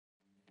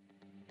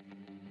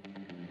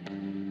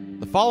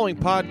The following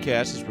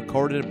podcast is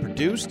recorded and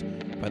produced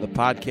by the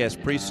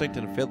Podcast Precinct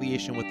in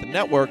affiliation with the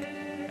network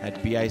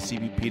at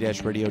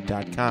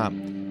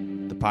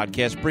bicbp-radio.com. The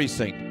Podcast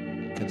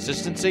Precinct.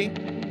 Consistency,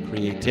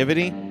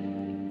 creativity,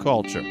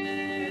 culture.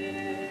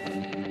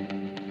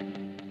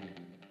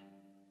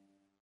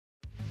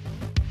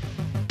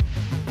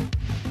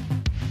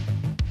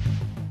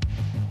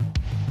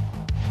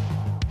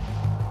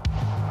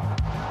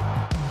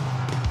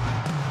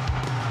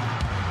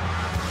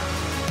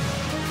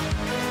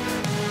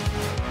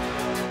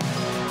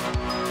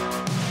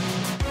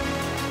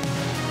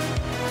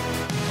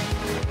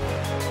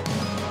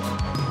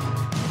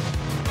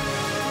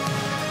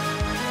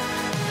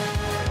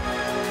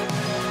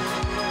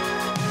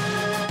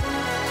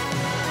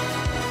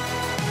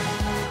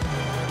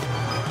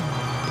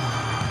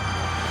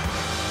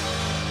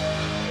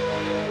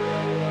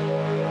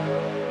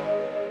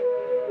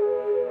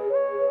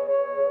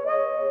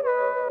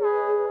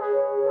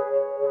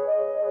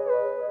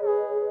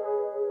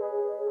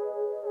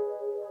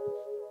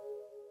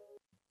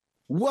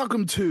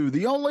 Welcome to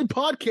the only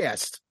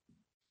podcast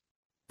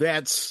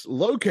that's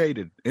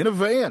located in a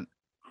van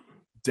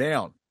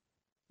down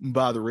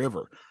by the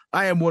river.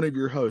 I am one of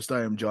your hosts.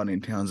 I am Johnny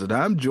Townsend.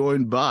 I'm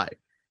joined by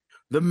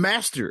the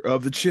master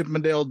of the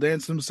Chippendale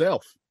dance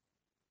himself,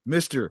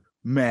 Mr.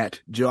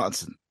 Matt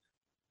Johnson.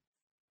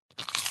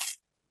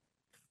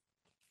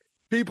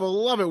 People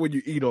love it when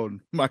you eat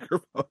on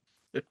microphone.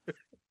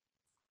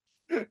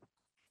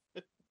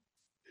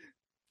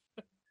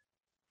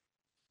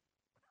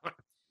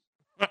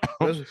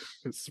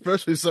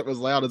 Especially something as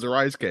loud as a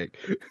rice cake.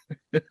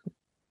 Did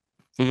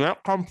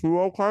that come through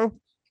okay?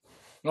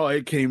 Oh,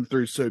 it came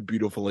through so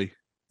beautifully.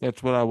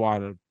 That's what I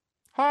wanted.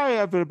 Hi,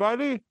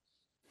 everybody.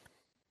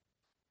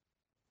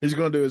 He's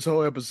going to do his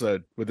whole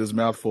episode with his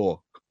mouth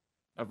full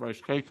Of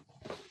rice cake?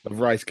 of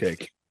rice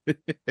cake.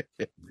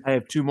 I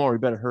have two more. You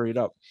better hurry it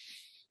up.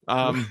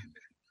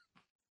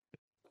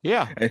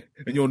 Yeah. And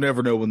you'll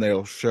never know when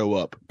they'll show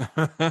up.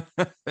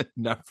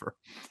 Never.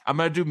 I'm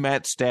going to do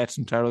Matt's stats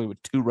entirely with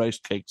two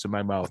rice cakes in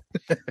my mouth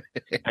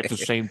at the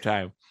same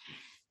time.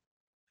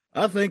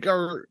 I think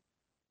our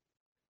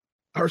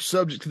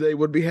subject today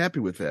would be happy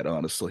with that,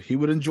 honestly. He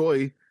would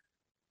enjoy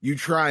you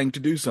trying to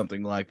do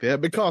something like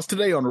that, because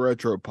today on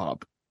Retro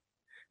Pop,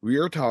 we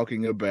are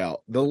talking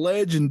about the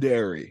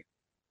legendary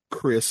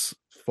Chris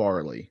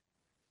Farley.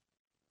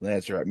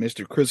 That's right,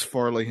 Mr. Chris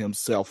Farley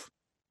himself.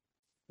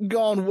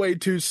 Gone way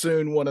too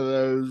soon, one of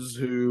those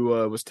who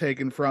was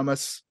taken from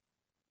us.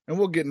 And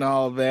we'll get into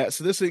all of that.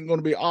 So this ain't going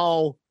to be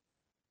all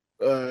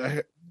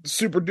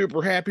super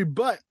duper happy,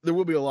 but there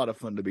will be a lot of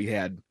fun to be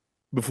had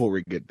before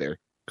we get there.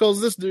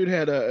 Because this dude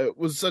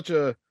was such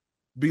a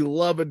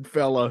beloved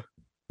fella,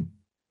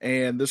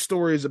 and the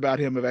stories about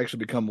him have actually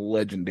become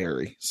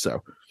legendary.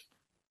 So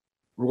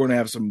we're going to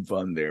have some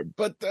fun there.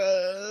 But,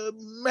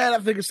 Matt, I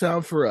think it's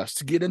time for us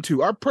to get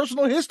into our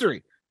personal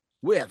history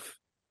with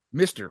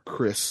Mr.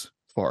 Chris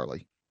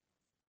Farley.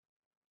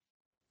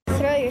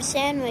 Throw your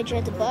sandwich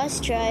at the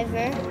bus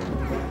driver.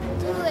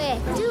 Do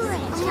it,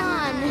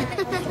 John.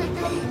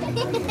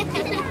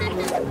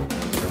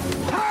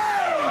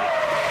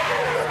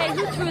 Hey,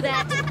 who threw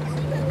that?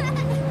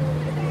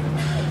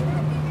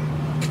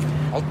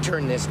 I'll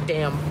turn this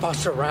damn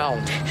bus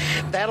around.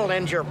 That'll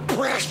end your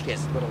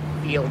precious little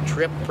field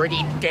trip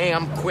pretty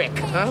damn quick,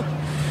 huh?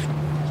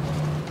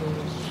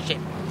 Shit.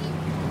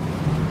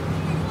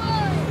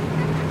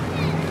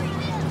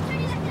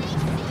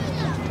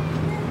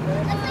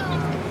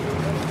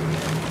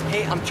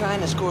 Hey, I'm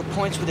trying to score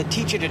points with a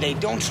teacher today.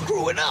 Don't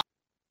screw it up.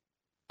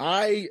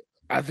 I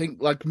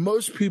think, like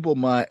most people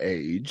my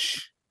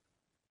age,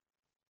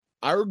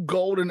 our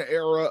golden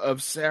era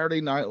of Saturday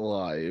Night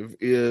Live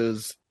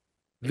is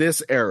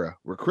this era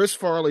where Chris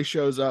Farley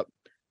shows up,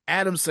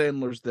 Adam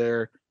Sandler's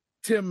there,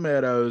 Tim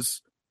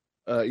Meadows.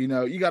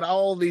 You got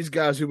all these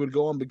guys who would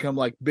go on and become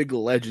like big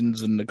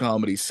legends in the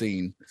comedy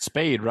scene.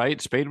 Spade, right?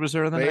 Spade was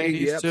there in the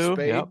 90s too?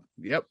 Spade,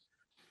 yep.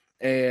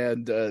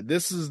 And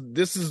this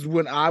is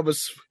when I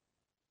was.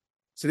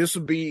 So this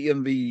would be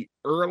in the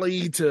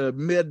early to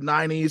mid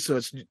 90s. So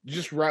it's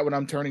just right when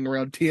I'm turning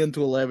around 10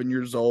 to 11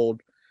 years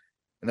old.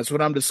 And that's when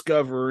I'm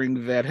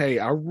discovering that, hey,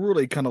 I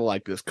really kind of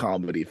like this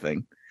comedy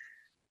thing.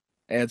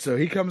 And so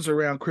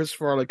Chris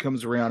Farley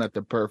comes around at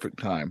the perfect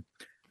time,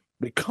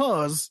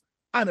 because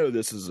I know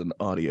this is an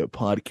audio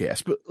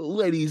podcast, but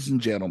ladies and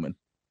gentlemen,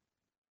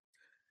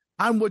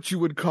 I'm what you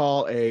would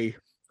call a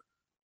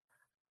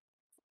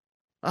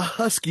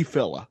husky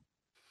fella,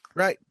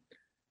 right?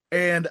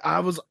 And I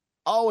was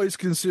always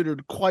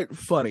considered quite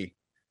funny.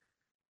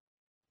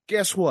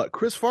 Guess what?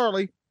 Chris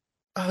Farley,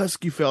 a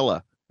husky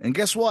fella. And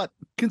guess what?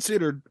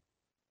 Considered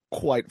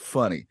quite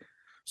funny.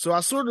 So I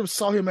sort of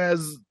saw him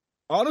as,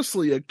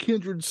 honestly, a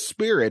kindred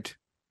spirit,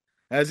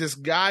 as this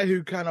guy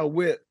who kind of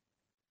went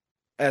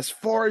as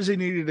far as he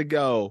needed to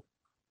go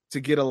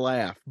to get a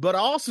laugh. But I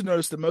also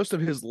noticed that most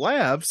of his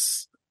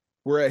laughs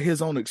were at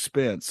his own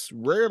expense.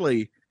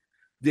 Rarely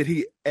did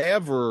he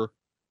ever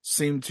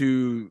seem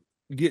to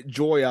get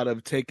joy out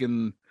of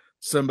taking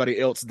somebody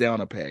else down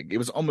a peg. It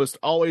was almost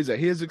always at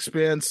his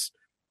expense,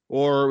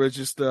 or it was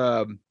just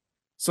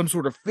some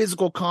sort of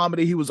physical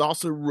comedy he was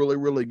also really,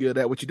 really good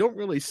at, which you don't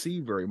really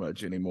see very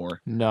much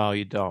anymore. No,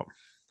 you don't.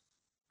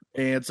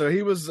 And so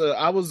he was.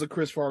 I was a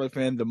Chris Farley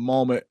fan the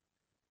moment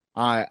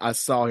I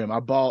saw him.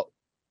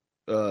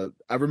 I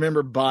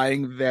remember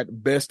buying that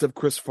Best of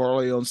Chris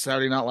Farley on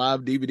Saturday Night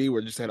Live DVD,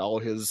 where it just had all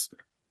his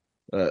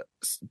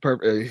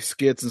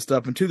skits and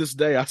stuff. And to this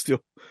day,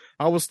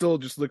 I will still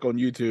just look on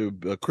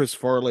YouTube Chris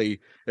Farley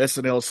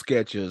SNL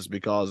sketches,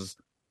 because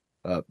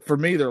for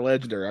me they're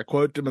legendary. I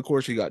quote him. Of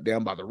course, you got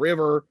Down by the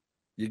River.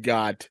 You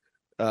got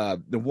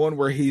the one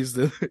where he's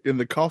in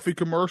the coffee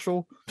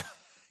commercial,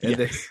 and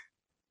Yes.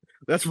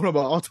 that's one of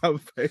my all-time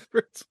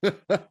favorites.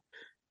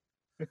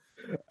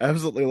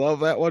 Absolutely love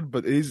that one.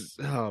 But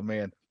oh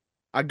man,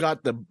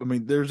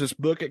 there's this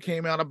book that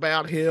came out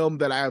about him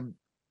that I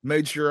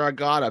made sure I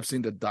got. I've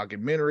seen the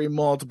documentary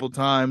multiple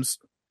times,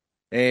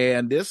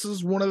 and this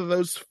is one of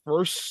those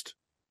first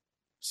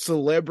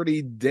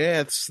celebrity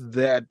deaths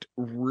that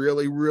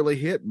really, really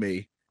hit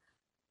me,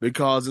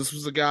 because this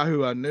was a guy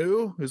who I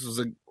knew.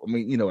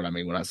 You know what I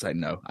mean when I say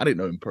no. I didn't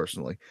know him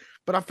personally,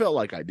 but I felt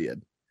like I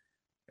did.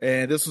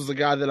 And this was a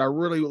guy that I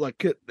really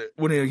like.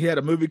 When he had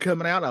a movie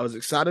coming out, I was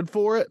excited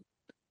for it.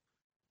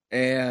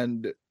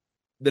 And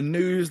the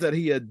news that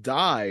he had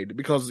died,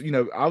 because,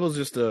 I was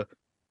just a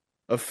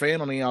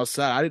fan on the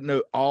outside. I didn't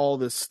know all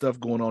this stuff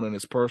going on in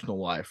his personal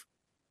life.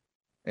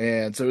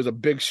 And so it was a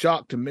big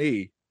shock to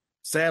me.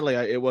 Sadly,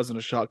 it wasn't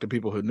a shock to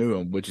people who knew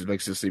him, which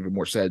makes this even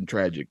more sad and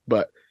tragic.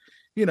 But,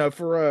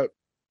 for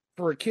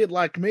a kid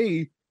like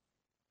me,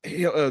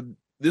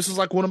 this is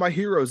like one of my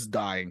heroes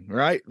dying,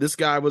 right? This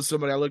guy was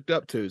somebody I looked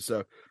up to.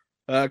 So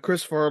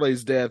Chris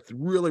Farley's death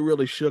really,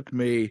 really shook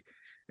me,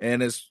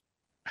 and it's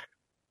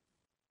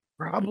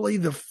probably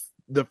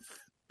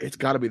it's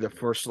got to be the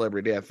first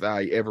celebrity death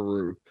I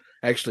ever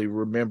actually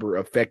remember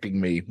affecting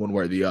me one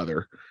way or the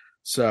other.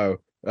 So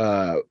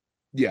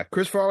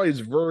Chris Farley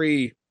is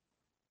very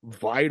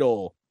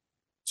vital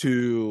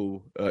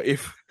to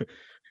if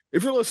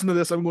you're listening to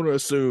this, I'm going to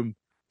assume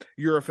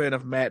you're a fan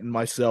of Matt and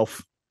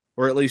myself.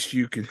 Or at least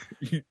you can.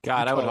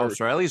 God, I would hope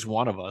so. At least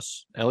one of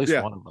us. One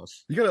of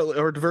us. You gotta,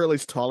 or at the very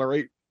least,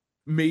 tolerate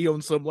me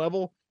on some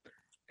level.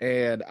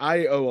 And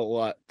I owe a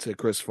lot to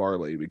Chris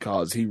Farley,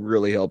 because he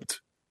really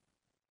helped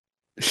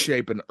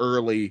shape an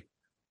early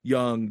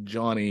young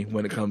Johnny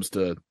when it comes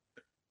to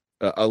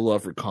a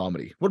love for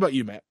comedy. What about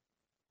you, Matt?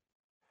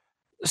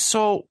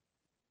 So,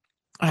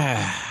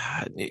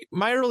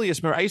 my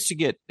earliest memory, I used to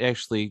get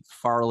actually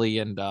Farley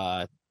and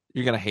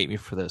you're gonna hate me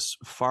for this,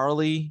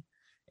 Farley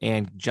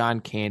and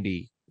John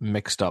Candy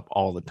mixed up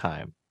all the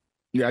time.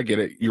 Yeah, I get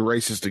it. You're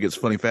racist against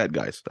funny fat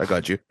guys. I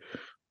got you.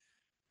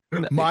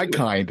 My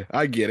kind.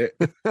 I get it.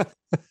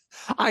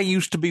 I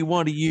used to be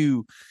one of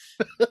you.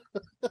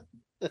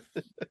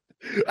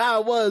 I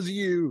was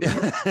you.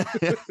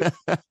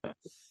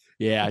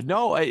 Yeah,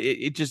 no,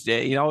 it just,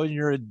 when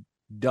you're a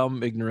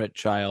dumb, ignorant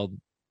child,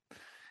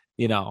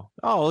 oh,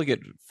 look at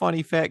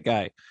funny fat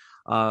guy.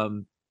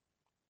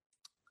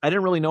 I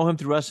didn't really know him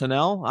through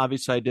SNL.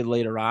 Obviously, I did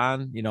later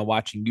on,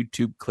 watching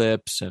YouTube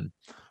clips and,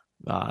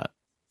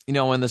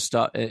 and the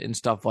stuff and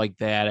stuff like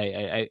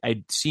that.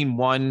 I'd seen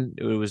one.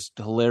 It was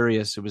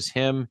hilarious. It was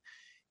him.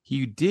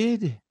 He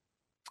did,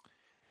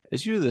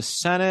 as you the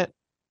Senate,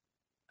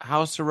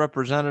 House of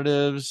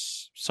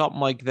Representatives, something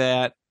like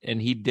that,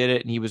 and he did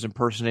it, and he was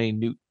impersonating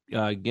Newt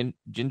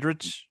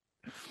Gingrich.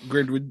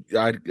 Grindwood.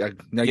 I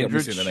now you got me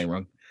saying the name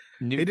wrong.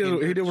 He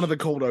did one of the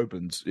cold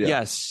opens. Yeah.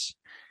 Yes.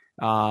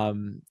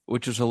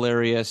 Which was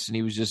hilarious, and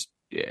he was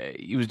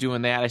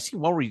doing that. I see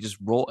one where he just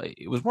rolled.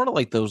 It was one of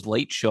like those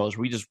late shows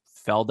where he just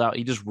fell down.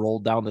 He just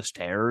rolled down the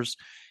stairs.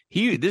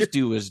 This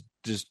dude was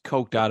just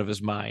coked out of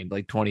his mind,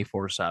 like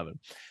 24/7.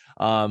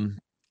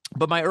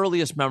 But my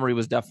earliest memory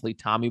was definitely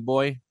Tommy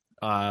Boy,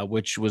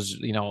 which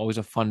was always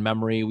a fun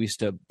memory. We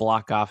used to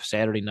block off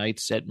Saturday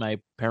nights at my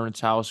parents'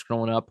 house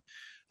growing up.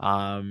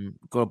 Go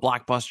to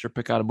Blockbuster,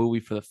 pick out a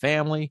movie for the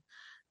family,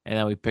 and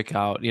then we pick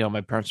out.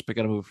 My parents pick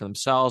out a movie for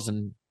themselves,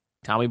 and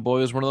Tommy Boy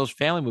was one of those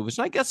family movies.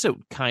 And I guess it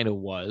kind of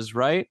was,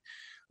 right?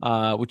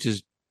 Which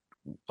is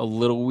a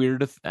little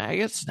weird. I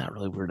guess it's not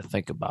really weird to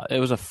think about. It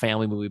was a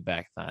family movie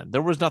back then.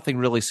 There was nothing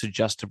really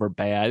suggestive or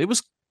bad. It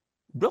was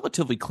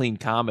relatively clean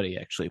comedy,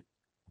 actually.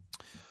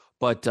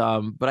 But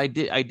I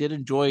did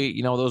enjoy,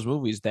 those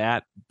movies.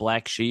 That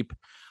Black Sheep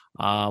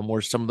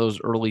were some of those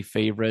early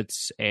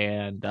favorites.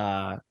 And,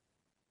 I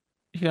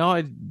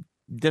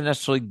didn't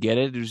necessarily get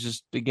it. It was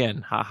just,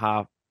 again,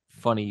 haha,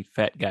 funny,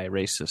 fat guy,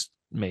 racist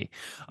me.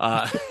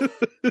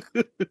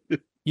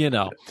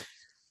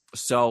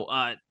 So,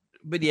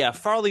 but yeah,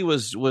 Farley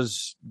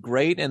was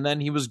great, and then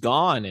he was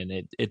gone,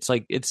 and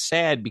it's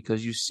sad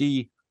because you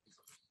see,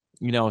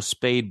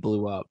 Spade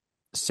blew up,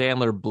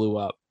 Sandler blew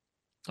up,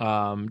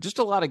 just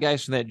a lot of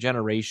guys from that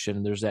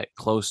generation. There's that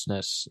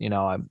closeness,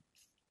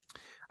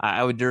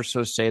 I would dare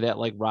so say that,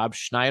 like, Rob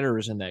Schneider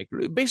is in that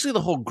group, basically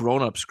the whole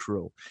Grown Ups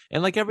crew,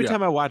 and like every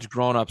time I watch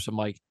Grown Ups, I'm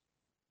like,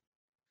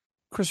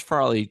 Chris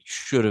Farley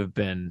should have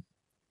been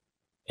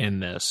in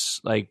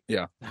this. Like,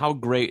 Yeah. how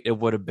great it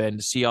would have been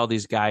to see all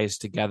these guys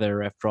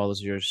together after all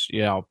those years,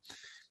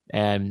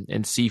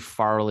 and see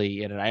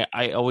Farley in it.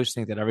 I always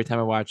think that every time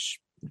I watch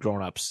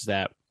Grown Ups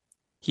that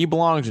he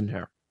belongs in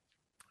here.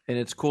 And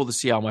it's cool to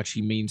see how much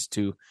he means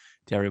to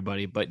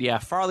everybody. But yeah,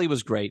 Farley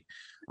was great.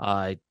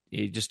 I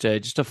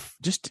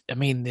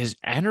mean, his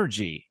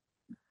energy,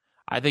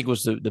 I think,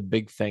 was the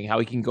big thing. How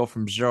he can go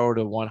from 0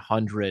 to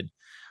 100,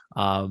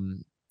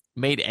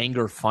 made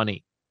anger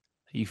funny.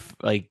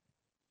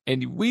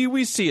 And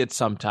we see it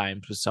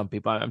sometimes with some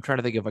people. I'm trying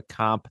to think of a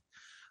comp,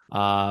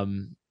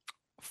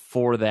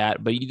 for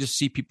that, but you just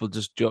see people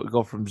just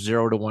go from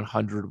 0 to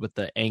 100 with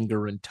the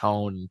anger and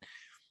tone.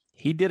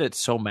 He did it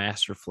so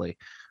masterfully.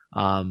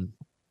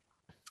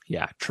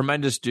 Yeah,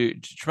 tremendous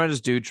dude,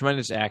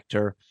 tremendous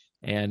actor,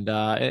 and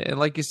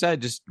like you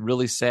said, just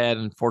really sad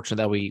and fortunate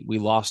that we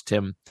lost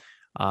him,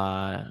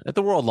 that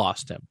the world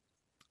lost him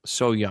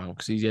so young,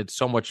 because he had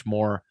so much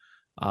more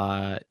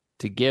to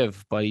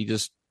give, but he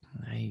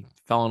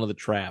fell into the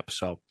trap.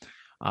 So,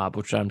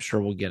 which I'm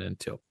sure we'll get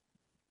into.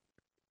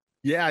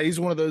 Yeah, he's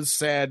one of those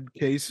sad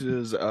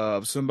cases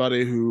of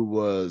somebody who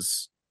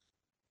was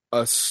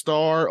a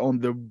star on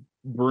the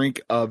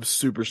brink of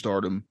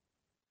superstardom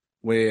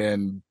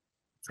when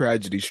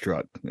tragedy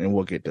struck, and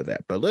we'll get to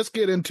that. But let's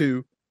get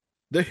into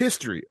the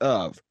history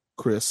of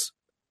Chris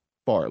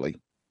Farley.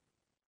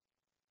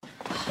 All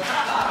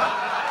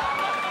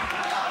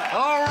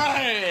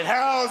right,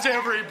 how's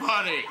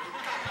everybody?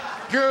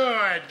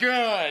 Good.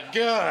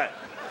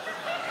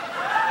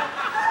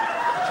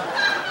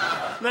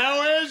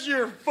 Now, as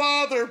your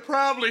father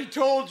probably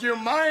told you,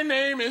 my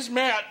name is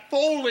Matt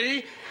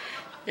Foley,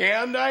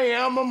 and I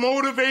am a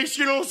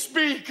motivational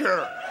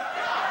speaker.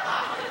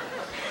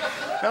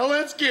 Now,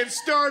 let's get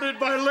started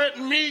by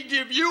letting me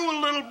give you a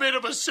little bit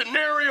of a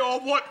scenario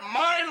of what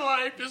my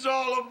life is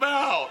all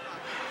about.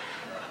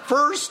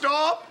 First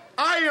off,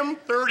 I am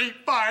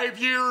 35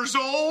 years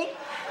old,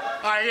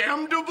 I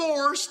am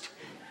divorced,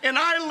 and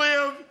I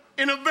live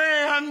in a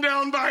van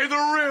down by the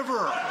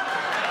river.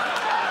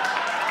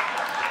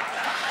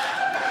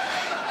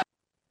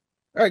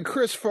 All right,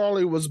 Chris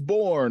Farley was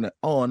born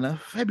on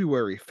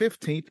February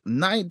 15th,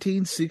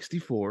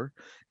 1964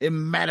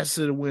 in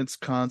Madison,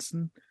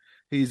 Wisconsin.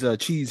 He's a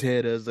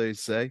cheesehead, as they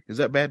say. Is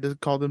that bad to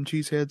call them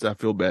cheeseheads? I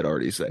feel bad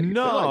already saying.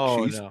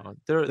 No.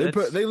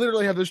 They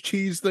literally have those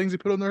cheese things they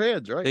put on their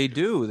heads, right? They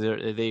do.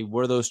 They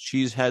wear those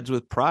cheese heads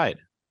with pride.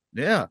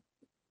 Yeah.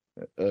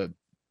 They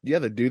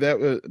do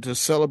that to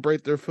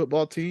celebrate their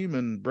football team,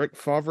 and Brett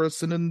Favre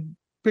sending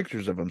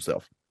pictures of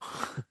himself.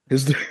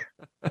 His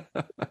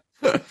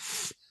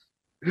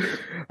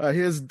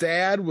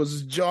dad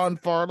was John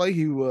Farley.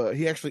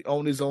 He actually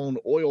owned his own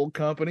oil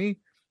company.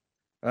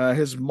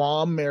 His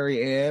mom,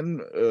 Mary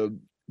Ann,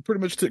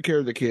 pretty much took care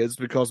of the kids,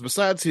 because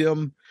besides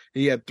him,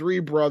 he had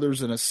 3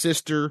 brothers and a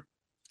sister.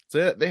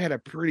 So they had a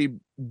pretty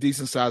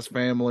decent sized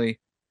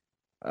family.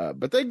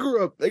 But they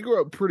grew up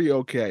pretty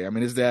okay. I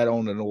mean, his dad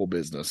owned an oil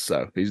business,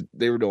 so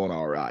they were doing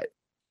all right.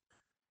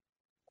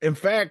 In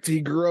fact,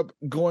 he grew up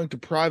going to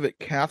private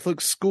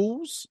Catholic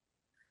schools,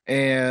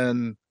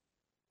 and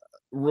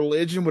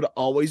religion would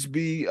always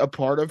be a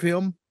part of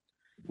him,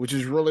 which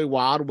is really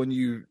wild when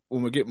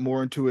we get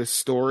more into his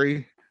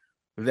story,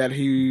 that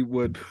he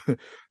would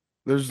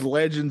there's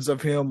legends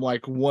of him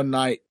like one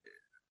night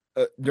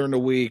during the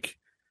week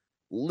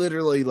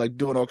literally like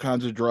doing all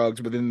kinds of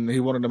drugs, but then he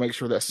wanted to make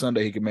sure that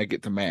Sunday he could make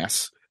it to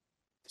mass.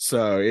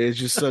 So it's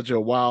just such a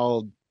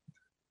wild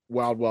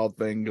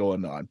thing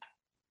going on.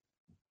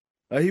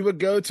 He would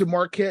go to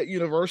Marquette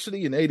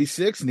University in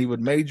 86, and he would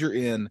major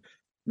in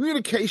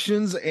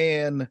communications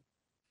and,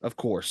 of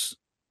course,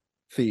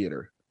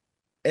 theater.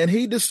 And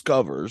he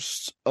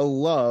discovers a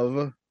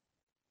love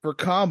for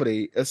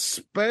comedy,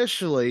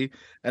 especially,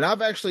 and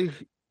I've actually,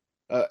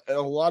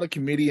 a lot of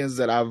comedians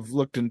that I've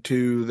looked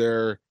into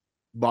their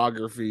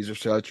biographies or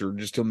such, or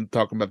just them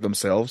talking about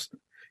themselves,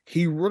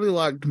 he really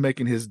liked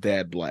making his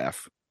dad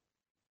laugh.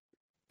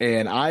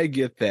 And I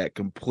get that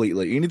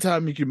completely.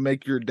 Anytime you can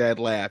make your dad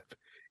laugh,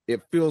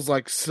 it feels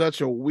like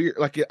such a weird,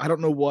 like, I don't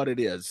know what it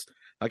is.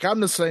 Like, I'm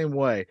the same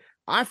way.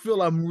 I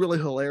feel I'm really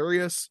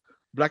hilarious,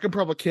 but I can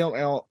probably count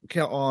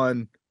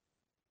on,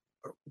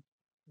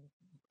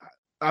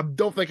 I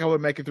don't think I would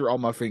make it through all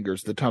my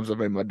fingers the times I've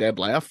made my dad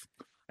laugh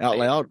out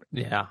loud.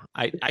 Yeah,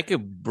 I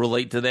could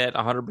relate to that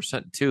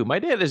 100% too. My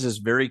dad has this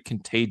very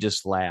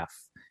contagious laugh.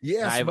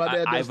 Yes, my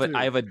dad does too.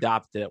 I've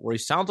adopted it, where he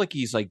sounds like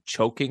he's like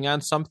choking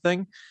on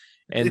something,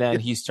 and then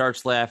he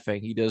starts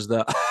laughing. He does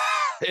the,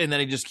 and then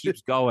he just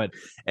keeps going.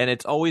 And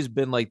it's always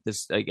been like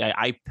this. Like,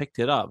 I picked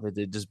it up,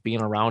 just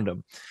being around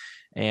him.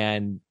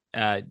 And,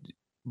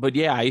 but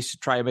yeah, I used to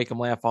try to make him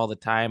laugh all the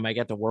time. I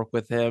got to work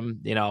with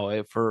him,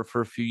 for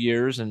a few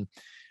years, and,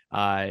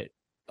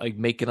 like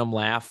making him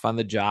laugh on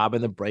the job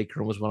in the break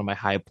room was one of my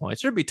high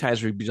points. There'd be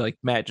times where he'd be like,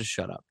 Matt, just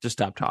shut up. Just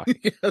stop talking.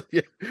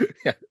 yeah.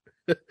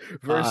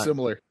 Very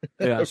similar.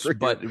 Yes,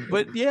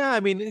 but yeah, I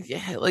mean,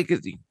 yeah, like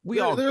we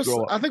all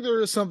grow up. I think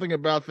there is something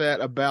about that,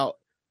 about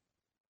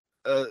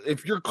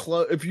if you're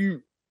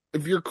lucky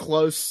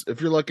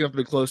enough to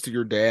be close to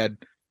your dad,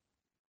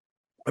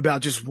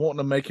 about just wanting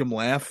to make him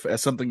laugh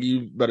at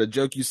about a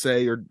joke you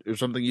say or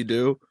something you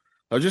do,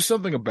 or just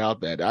something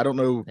about that. I don't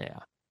know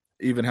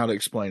even how to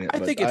explain it. I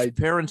but think it's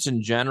parents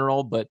in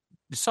general, but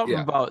something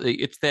Yeah. about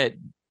it's that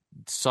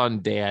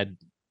son-dad,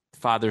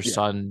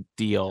 father-son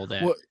deal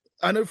that. Well,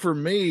 I know for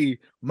me,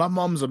 my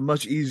mom's a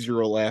much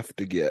easier laugh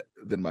to get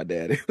than my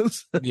dad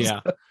is.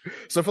 Yeah.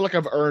 So I feel like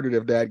I've earned it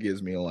if dad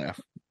gives me a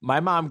laugh. My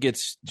mom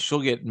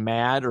she'll get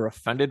mad or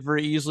offended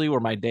very easily, where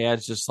my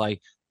dad's just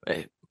like,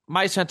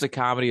 my sense of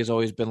comedy has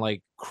always been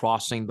like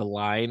crossing the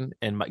line,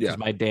 and because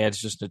my dad's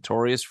just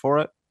notorious for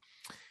it.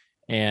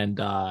 And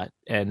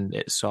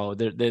so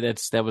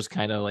that was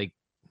kind of like,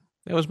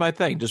 that was my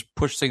thing. Just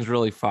push things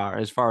really far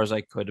as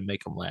I could to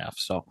make them laugh.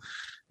 So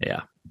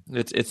yeah,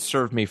 it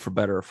served me for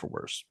better or for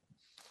worse.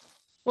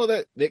 Well,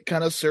 that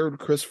kind of served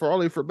Chris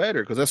Farley for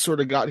better, because that sort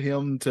of got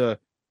him to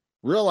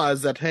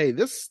realize that, hey,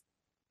 this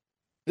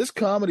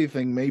comedy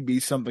thing may be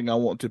something I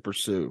want to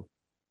pursue.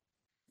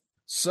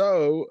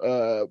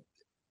 So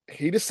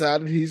he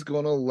decided he's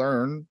going to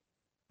learn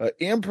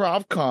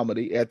improv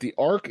comedy at the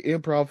Arc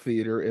Improv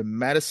Theater in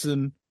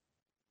Madison,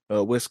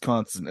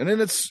 Wisconsin. And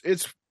then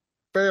it's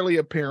fairly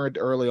apparent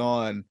early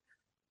on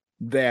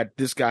that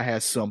this guy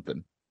has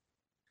something.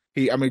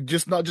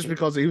 Not just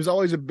because he was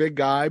always a big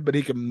guy, but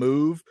he can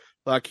move.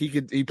 Like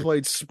he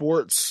played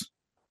sports.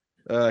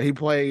 He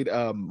played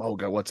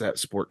what's that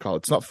sport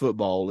called? It's not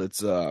football.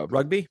 It's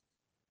rugby.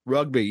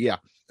 Rugby, yeah.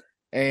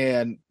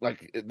 And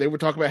like they were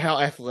talking about how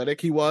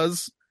athletic he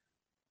was.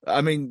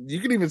 I mean, you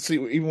can even see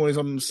even when he's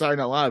on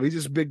Saturday Night Live, he's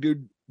just a big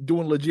dude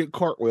doing legit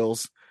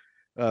cartwheels,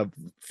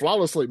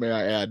 flawlessly, may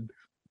I add.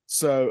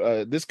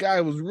 So this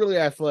guy was really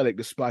athletic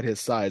despite his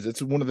size.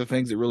 It's one of the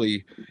things that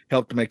really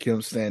helped to make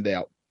him stand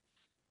out.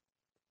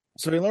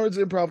 So he learns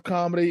improv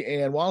comedy,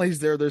 and while he's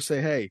there, they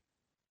say, hey,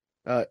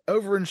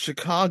 over in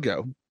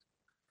Chicago,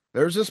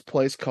 there's this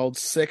place called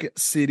Second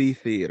City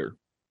Theater.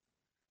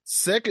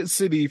 Second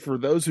City, for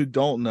those who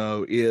don't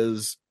know,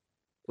 is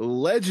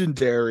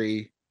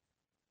legendary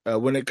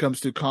when it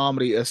comes to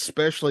comedy,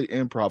 especially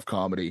improv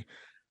comedy.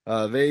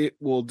 They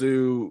will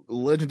do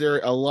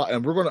legendary a lot,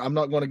 and I'm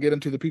not going to get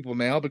into the people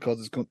now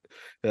because it's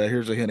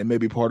here's a hint. It may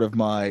be part of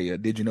my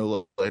Did You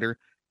Know later,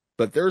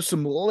 but there's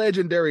some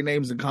legendary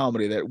names in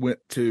comedy that went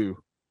to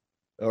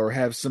or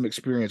have some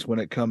experience when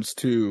it comes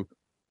to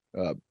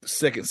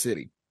Second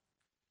City.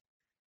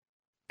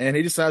 And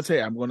he decides,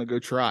 hey, I'm going to go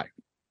try.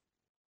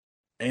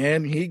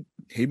 And he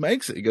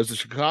makes it. He goes to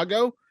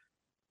Chicago.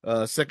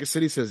 Second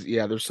City says,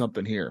 yeah, there's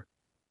something here.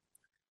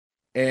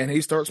 And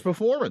he starts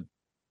performing.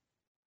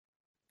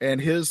 And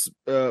his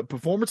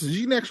performances,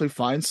 you can actually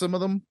find some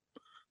of them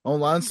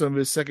online, some of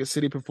his Second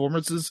City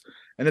performances.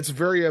 And it's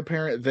very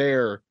apparent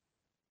there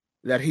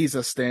that he's a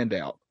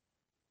standout.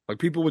 Like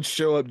people would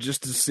show up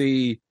just to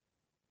see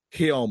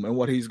him and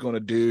what he's going to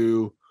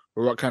do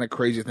or what kind of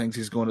crazy things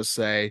he's going to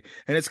say.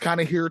 And it's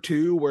kind of here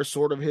too, where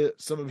sort of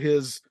some of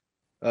his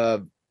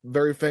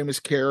very famous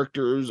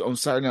characters on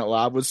Saturday Night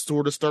Live would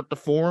sort of start to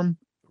form.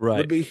 Right.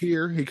 Would be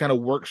here. He kind of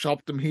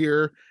workshopped them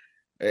here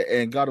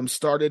and got them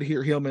started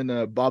here. Him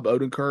and Bob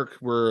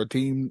Odenkirk were a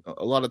team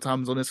a lot of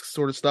times on this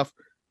sort of stuff.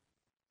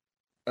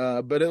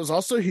 But it was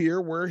also here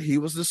where he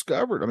was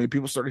discovered. I mean,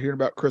 people started hearing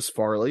about Chris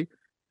Farley,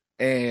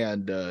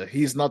 and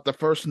he's not the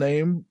first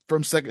name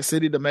from Second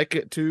City to make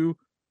it to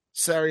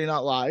Saturday Night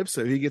Live,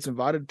 so he gets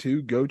invited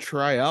to go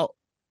try out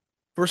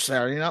for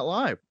Saturday Night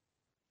Live.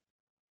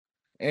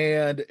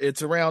 And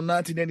it's around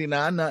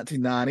 1989,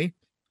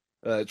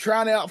 1990.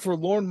 Trying out for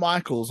Lorne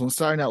Michaels on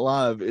Saturday Night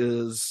Live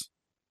is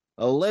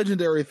a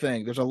legendary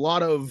thing. There's a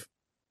lot of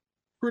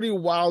pretty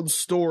wild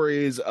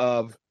stories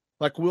of,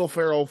 like Will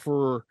Ferrell,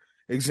 for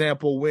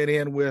example, went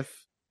in with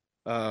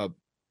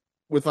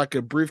like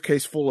a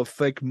briefcase full of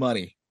fake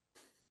money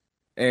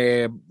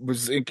and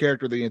was in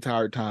character the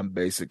entire time,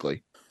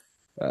 basically.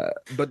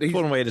 But he's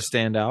one way to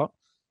stand out.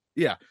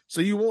 Yeah.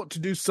 So you want to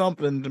do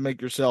something to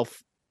make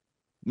yourself,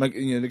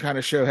 to kind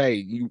of show, hey,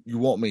 you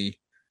want me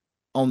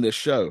on this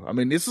show. I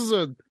mean, this is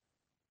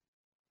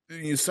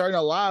Saturday Night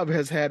Live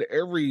has had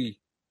every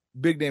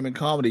big name in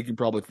comedy you can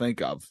probably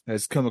think of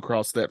has come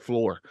across that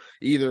floor,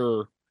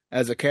 either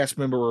as a cast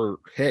member or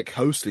heck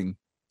hosting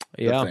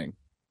the thing.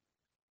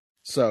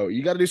 So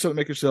you got to do something to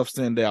make yourself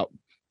stand out.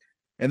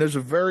 And there's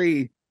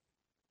a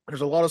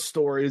lot of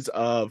stories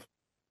of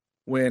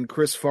when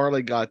Chris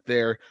Farley got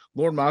there.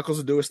 Lorne Michaels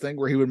would do his thing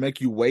where he would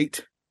make you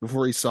wait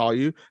before he saw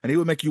you, and he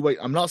would make you wait.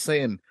 I'm not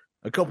saying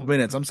a couple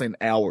minutes, I'm saying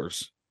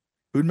hours.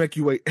 He would make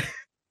you wait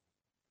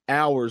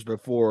hours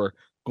before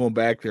going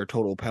back there.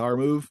 Total power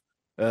move.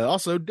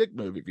 Also dick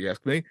move, if you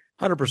ask me.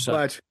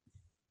 100%.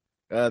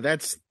 But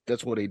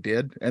that's what he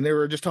did. And they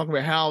were just talking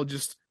about how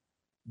just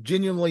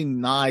genuinely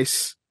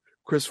nice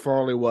Chris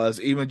Farley was,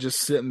 even just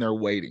sitting there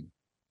waiting.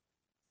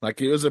 Like,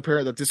 it was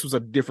apparent that this was a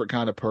different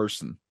kind of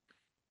person.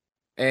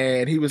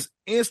 And he was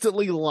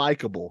instantly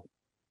likable.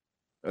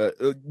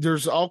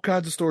 There's all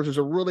kinds of stories. There's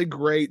a really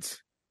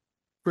great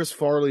Chris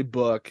Farley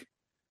book,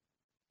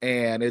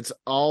 and it's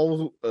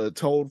all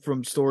told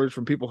from stories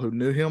from people who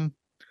knew him.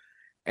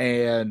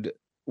 And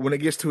when it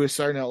gets to his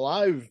Saturday Night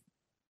Live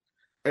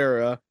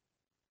era,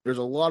 there's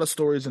a lot of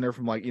stories in there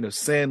from like,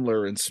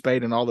 Sandler and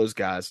Spade and all those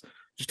guys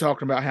just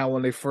talking about how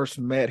when they first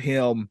met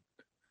him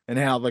and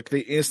how like they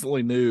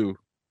instantly knew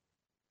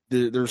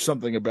there's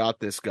something about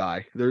this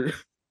guy.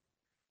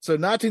 So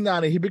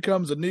 1990, he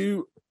becomes a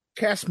new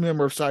cast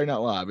member of Saturday Night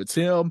Live. It's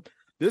him.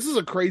 This is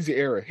a crazy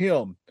era.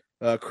 Him,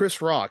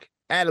 Chris Rock,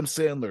 Adam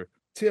Sandler,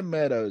 Tim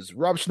Meadows,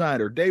 Rob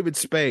Schneider, David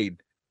Spade.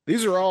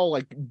 These are all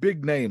like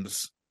big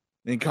names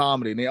in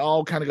comedy, and they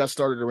all kind of got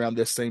started around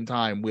this same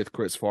time with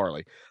Chris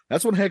Farley.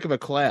 That's one heck of a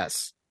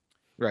class,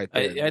 right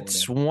there.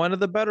 It's one of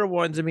the better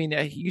ones. I mean,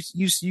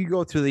 you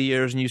go through the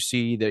years and you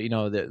see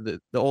that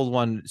the old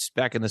ones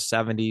back in the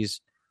 70s,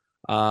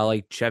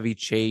 like Chevy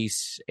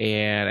Chase,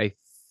 and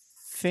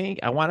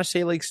I want to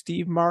say like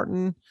Steve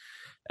Martin.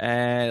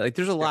 Like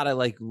there's a lot of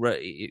like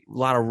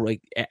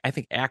I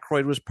think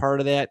Aykroyd was part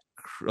of that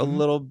a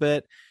little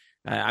bit.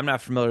 I'm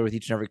not familiar with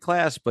each and every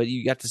class, but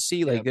you got to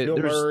see like Bill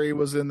Murray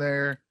was in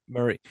there.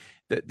 Murray,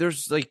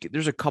 there's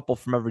a couple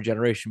from every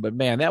generation, but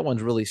man, that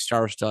one's really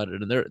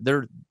star-studded, and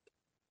they're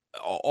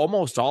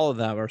almost all of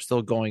them are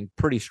still going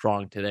pretty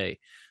strong today.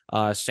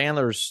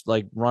 Sandler's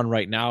like run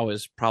right now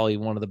is probably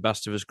one of the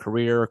best of his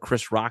career.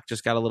 Chris Rock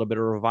just got a little bit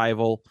of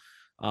revival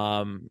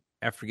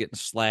after getting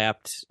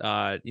slapped.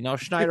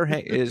 Schneider's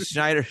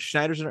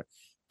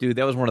dude.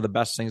 That was one of the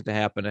best things to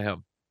happen to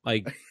him.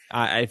 Like,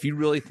 if you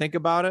really think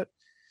about it,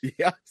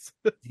 yes,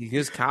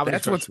 his comedy.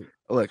 That's what's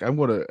like. I'm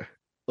gonna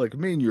like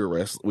me and you are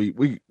wrestling.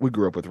 We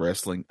grew up with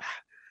wrestling.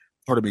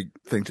 Part of me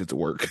thinks it's a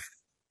work.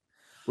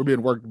 We're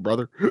being worked,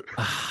 brother.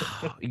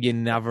 You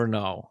never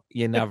know.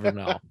 You never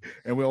know.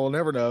 And we'll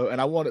never know. And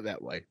I want it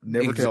that way.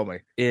 Never tell me.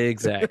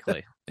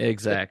 Exactly.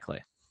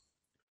 Exactly.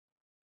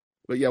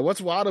 But yeah,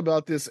 what's wild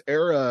about this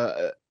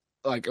era,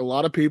 like a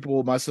lot of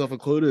people, myself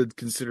included,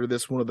 consider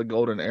this one of the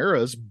golden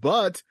eras,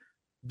 but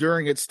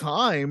during its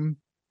time,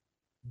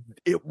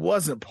 it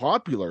wasn't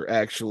popular,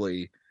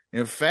 actually.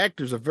 In fact,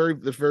 there's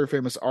very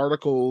famous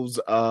articles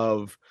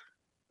of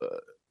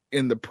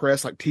in the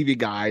press, like TV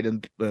Guide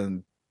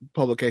and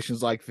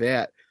publications like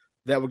that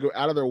would go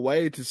out of their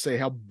way to say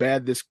how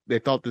bad they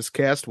thought this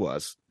cast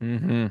was.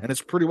 Mm-hmm. And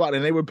it's pretty wild.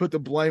 And they would put the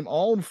blame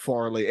on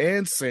Farley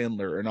and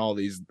Sandler and all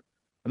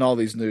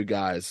these new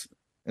guys.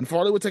 And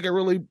Farley would take it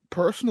really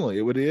personally.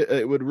 It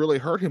would really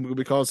hurt him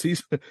because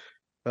he's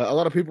a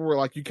lot of people were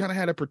like, you kind of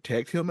had to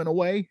protect him in a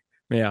way.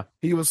 Yeah.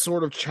 He was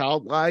sort of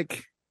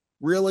childlike,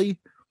 really.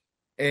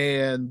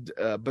 And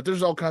but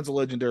there's all kinds of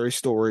legendary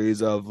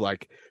stories of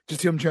like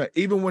just him trying,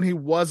 even when he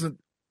wasn't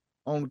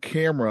on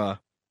camera,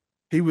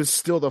 he was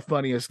still the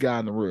funniest guy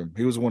in the room.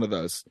 He was one of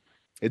those.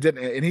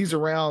 And he's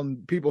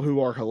around people who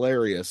are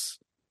hilarious,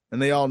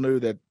 and they all knew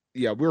that.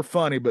 Yeah, we're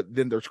funny, but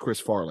then there's Chris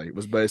Farley. It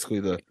was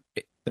basically the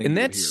thing. And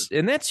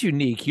that's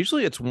unique.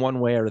 Usually, it's one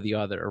way or the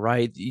other,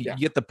 right? You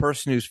get the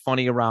person who's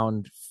funny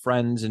around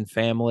friends and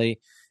family,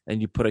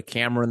 and you put a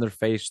camera in their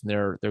face, and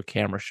they're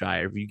camera shy.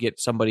 Or you get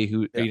somebody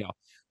who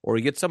or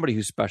you get somebody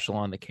who's special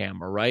on the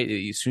camera, right?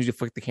 As soon as you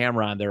flick the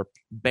camera on, they're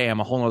bam,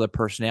 a whole other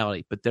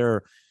personality, but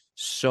they're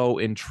so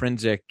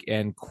intrinsic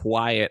and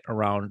quiet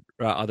around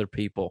other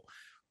people.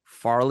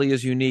 Farley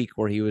is unique,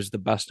 where he was the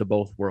best of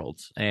both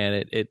worlds,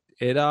 and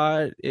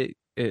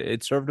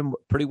it served him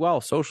pretty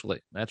well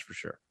socially. That's for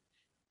sure.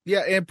 Yeah,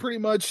 and pretty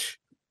much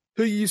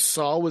who you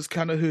saw was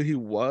kind of who he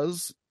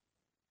was.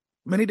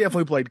 I mean, he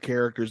definitely played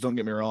characters. Don't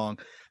get me wrong.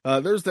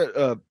 There's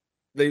that.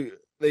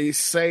 They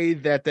say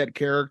that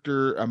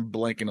character. I'm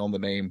blanking on the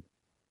name,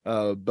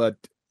 but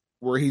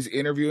where he's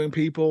interviewing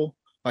people,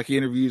 like he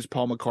interviews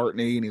Paul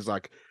McCartney, and he's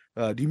like,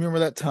 do you remember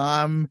that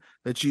time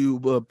that you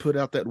put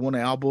out that one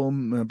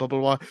album? Blah, blah,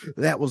 blah.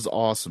 That was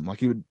awesome. Like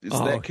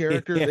that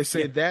character. They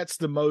say that's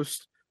the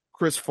most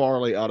Chris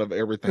Farley out of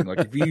everything. Like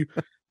if you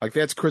like,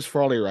 that's Chris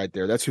Farley right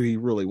there. That's who he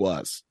really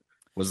was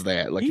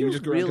that. Like he was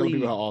just going to tell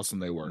people how awesome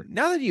they were.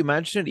 Now that you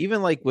mention it,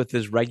 even like with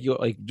his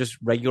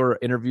regular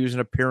interviews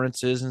and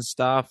appearances and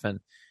stuff, and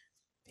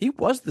he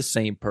was the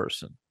same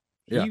person.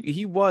 Yeah.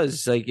 He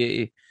was like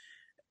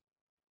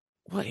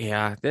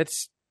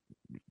that's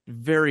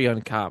very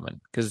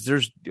uncommon, because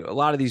there's a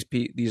lot of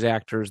these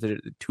actors that are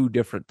two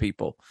different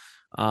people,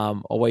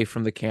 away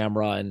from the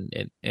camera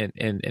and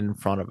in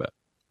front of it.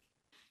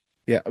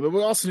 Yeah, but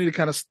we also need to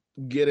kind of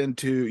get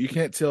into, you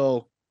can't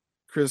tell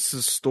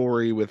Chris's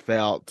story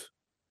without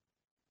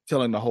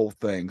telling the whole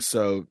thing.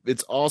 So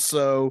it's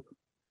also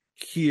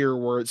here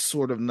where it's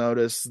sort of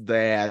noticed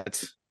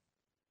that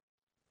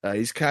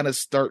he's kind of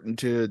starting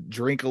to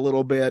drink a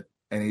little bit,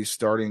 and he's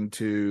starting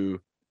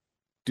to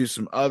do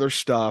some other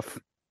stuff.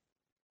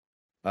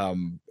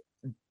 And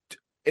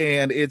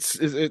it's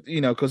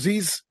because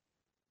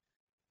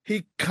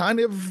he kind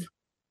of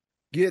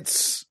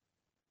gets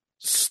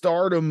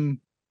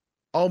stardom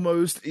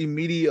almost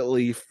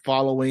immediately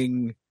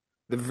following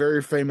the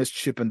very famous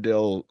Chip and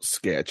Dale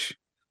sketch.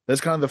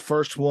 That's kind of the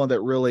first one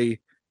that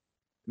really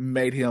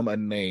made him a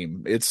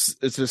name. It's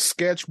a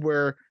sketch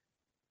where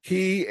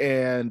he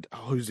and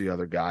who's the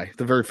other guy?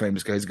 The very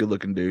famous guy. He's a good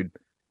looking dude.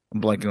 I'm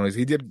blanking on his.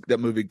 He did that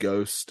movie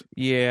Ghost.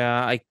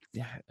 Yeah,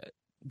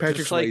 Patrick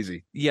Just like,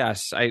 Swayze.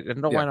 yes, I don't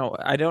know Yeah. why.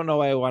 I don't know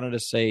why I wanted to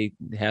say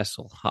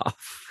Hasselhoff.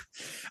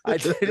 I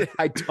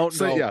don't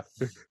So know. yeah,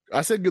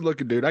 I said good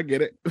looking dude. I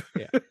get it.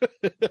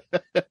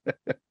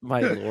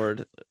 My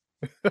lord.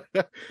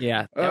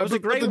 Yeah, that was a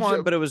great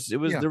one, but it was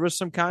yeah. there was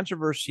some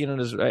controversy in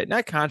it,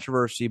 not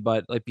controversy,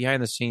 but like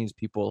behind the scenes,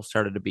 people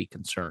started to be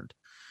concerned.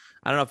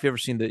 I don't know if you ever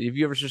seen the. Have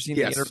you ever seen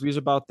the Yes. interviews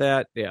about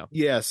that? Yeah.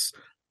 Yes,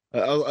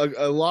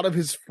 a lot of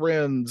his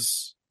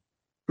friends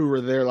who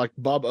were there, like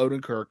Bob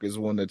Odenkirk, is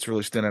one that's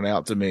really standing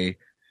out to me.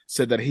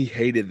 Said that he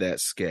hated that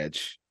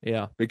sketch.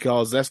 Yeah.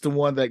 Because that's the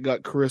one that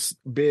got Chris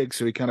big,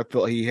 so he kind of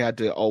felt he had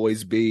to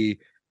always be,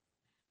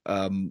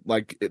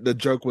 like the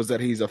joke was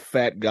that he's a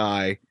fat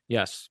guy.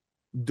 Yes.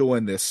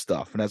 Doing this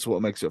stuff, and that's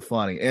what makes it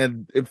funny.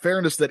 And in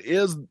fairness, that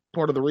is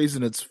part of the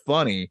reason it's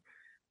funny,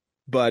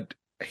 but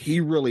he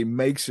really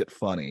makes it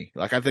funny.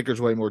 Like, I think there's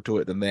way more to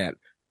it than that,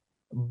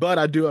 but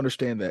I do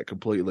understand that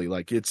completely.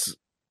 Like, it's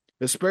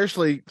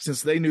especially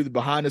since they knew the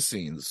behind the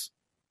scenes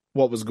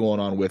what was going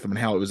on with him and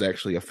how it was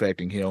actually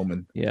affecting him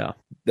and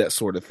that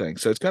sort of thing.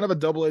 So it's kind of a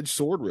double-edged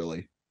sword,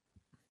 really,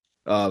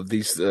 of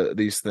these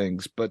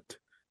things. But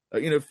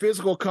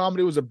physical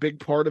comedy was a big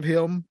part of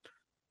him.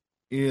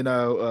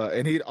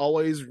 And he'd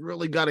always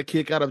really got a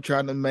kick out of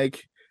trying to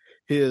make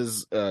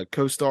his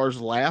co-stars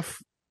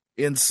laugh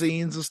in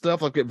scenes and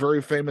stuff, like that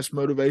very famous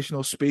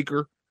motivational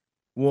speaker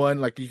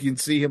one. Like, you can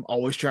see him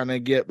always trying to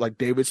get like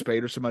David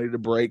Spade or somebody to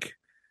break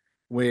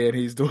when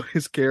he's doing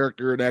his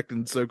character and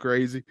acting so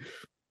crazy.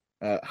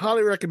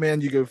 Highly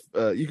recommend you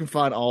go. You can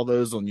find all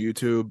those on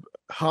YouTube.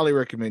 Highly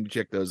recommend you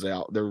check those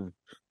out.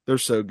 They're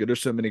so good.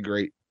 There's so many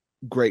great,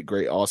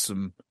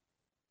 awesome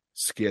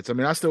skits. I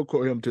mean, I still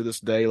quote him to this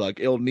day, like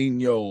El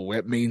Nino.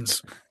 That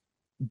means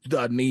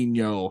the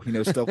Nino,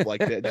 stuff like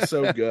that. Just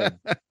so good,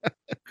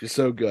 just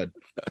so good.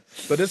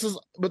 But this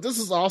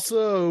is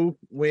also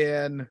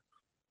when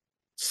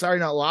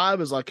Saturday Night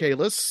Live is like, hey,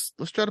 let's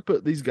try to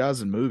put these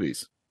guys in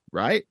movies,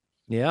 right?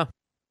 Yeah,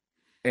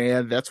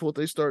 and that's what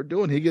they start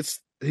doing. He gets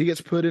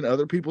put in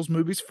other people's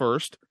movies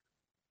first,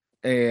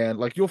 and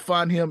like you'll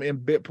find him in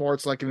bit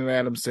parts, like in an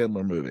Adam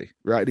Sandler movie,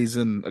 right? He's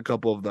in a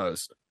couple of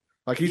those.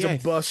 Like, he's a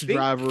bus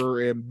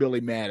driver in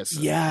Billy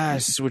Madison.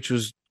 Yes, which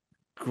was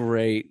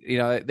great.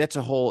 That's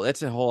a whole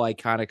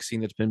iconic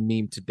scene that's been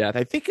memed to death.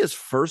 I think his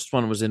first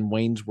one was in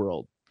Wayne's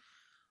World.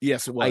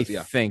 Yes, it was.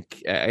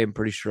 I'm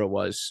pretty sure it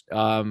was.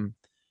 A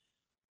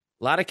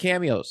lot of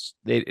cameos.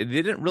 They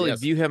didn't really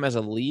view him as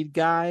a lead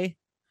guy.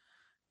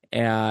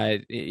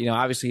 And,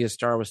 obviously his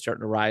star was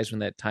starting to rise when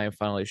that time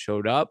finally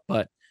showed up.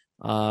 But,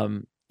 a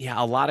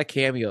lot of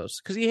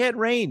cameos because he had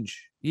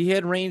range.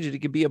 And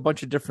it could be a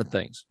bunch of different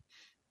things.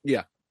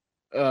 Yeah.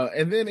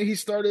 And then he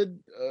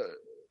started,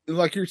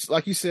 like you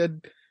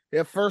said,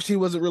 at first he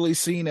wasn't really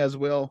seen as,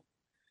 well,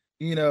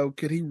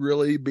 could he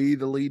really be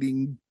the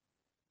leading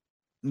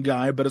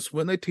guy? But it's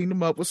when they teamed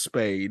him up with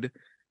Spade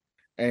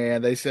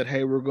and they said,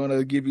 hey, we're going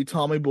to give you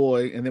Tommy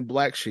Boy and then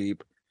Black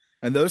Sheep.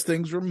 And those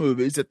things were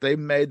movies that they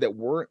made that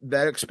weren't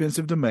that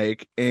expensive to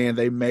make, and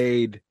they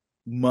made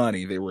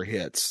money. They were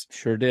hits.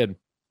 Sure did.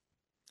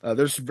 I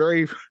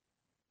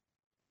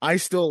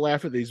still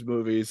laugh at these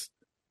movies.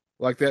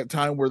 Like that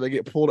time where they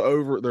get pulled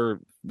over,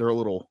 they're a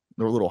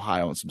little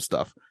high on some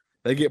stuff.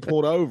 They get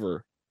pulled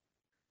over,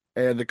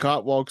 and the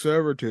cop walks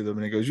over to them,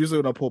 and he goes, "Usually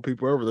when I pull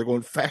people over, they're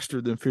going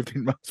faster than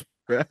 15 miles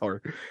per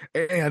hour,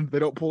 and they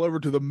don't pull over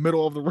to the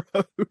middle of the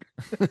road."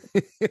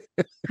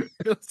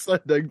 It's so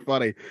dang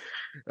funny.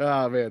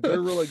 Oh man,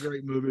 they're really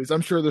great movies.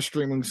 I'm sure they're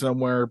streaming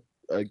somewhere.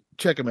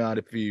 Check them out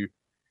if you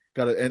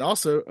got it. And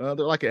also,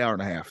 they're like an hour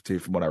and a half too,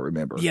 from what I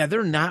remember. Yeah,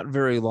 they're not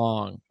very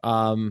long.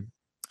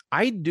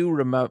 I do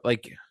remember,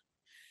 like,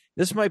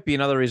 this might be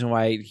another reason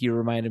why he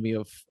reminded me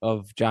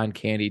of John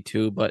Candy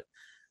too, but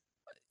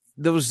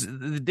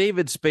the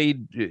David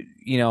Spade,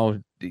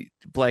 the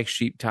Black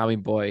Sheep, Tommy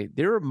Boy,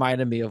 they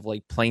reminded me of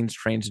like Planes,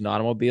 Trains, and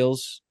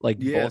Automobiles. Like,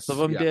 both of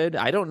them did.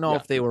 I don't know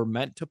if they were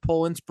meant to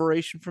pull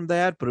inspiration from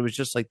that, but it was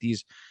just like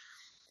these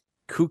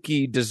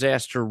kooky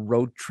disaster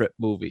road trip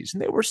movies,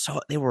 and they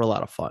were a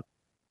lot of fun.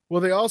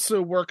 Well, they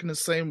also work in the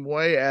same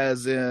way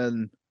as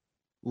in,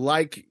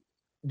 like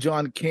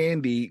John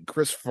Candy,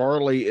 Chris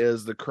Farley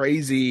is the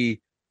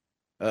crazy,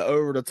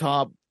 over the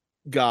top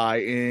guy,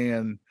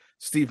 and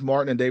Steve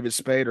Martin and David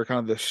Spade are kind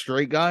of the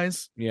straight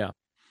guys. Yeah.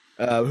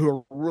 Who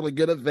are really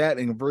good at that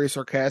and very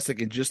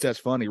sarcastic and just as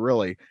funny,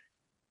 really.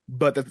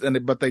 But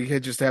they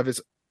just have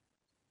this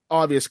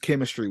obvious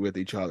chemistry with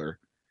each other.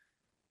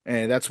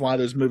 And that's why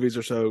those movies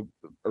are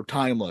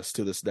timeless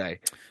to this day.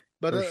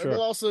 But, but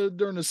also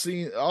during the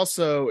scene,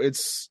 also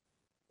it's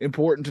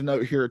important to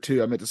note here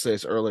too, I meant to say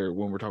this earlier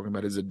when we're talking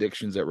about his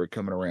addictions that were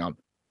coming around.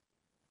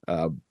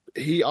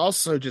 He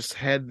also just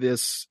had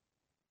this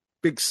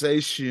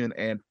fixation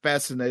and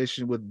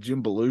fascination with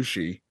Jim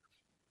Belushi,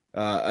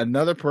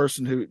 another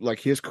person who, like,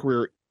 his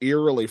career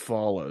eerily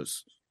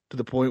follows to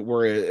the point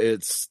where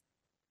it's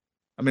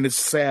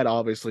sad,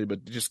 obviously,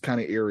 but just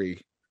kind of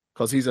eerie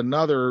because he's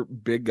another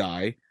big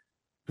guy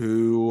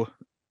who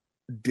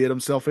did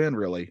himself in,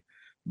 really.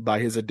 by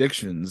his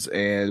addictions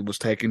and was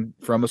taken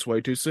from us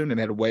way too soon and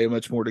had way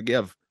much more to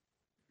give.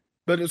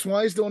 But it's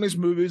why he's doing these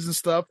movies and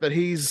stuff that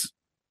he's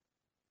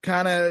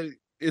kind of,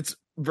 it's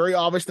very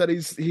obvious that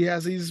he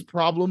has these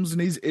problems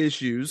and these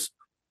issues,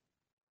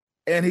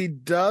 and he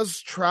does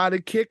try to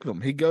kick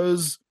them. He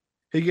gets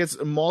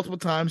multiple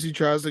times, he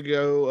tries to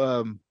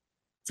go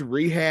to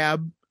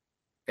rehab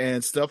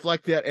and stuff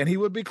like that, and he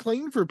would be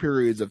clean for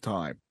periods of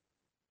time.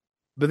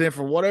 But then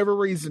for whatever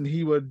reason,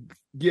 he would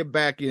get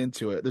back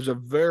into it. There's a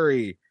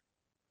very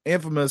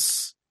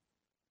infamous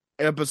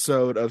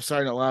episode of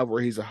Saturday Night Live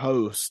where he's a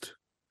host,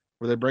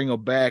 where they bring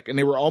him back, and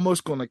they were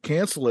almost going to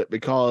cancel it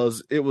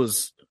because it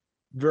was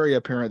very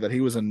apparent that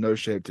he was in no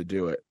shape to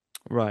do it.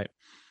 Right.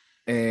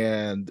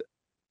 And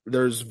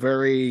there's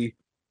very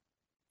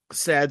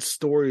sad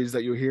stories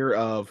that you hear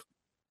of,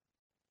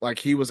 like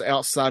he was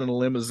outside in a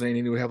limousine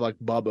and he would have like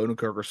Bob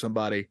Odenkirk or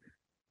somebody,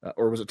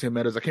 or was it Tim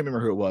Meadows? I can't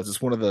remember who it was.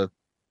 It's one of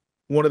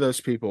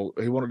those people.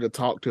 He wanted to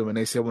talk to him, and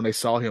they said when they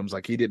saw him, it was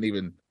like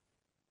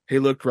he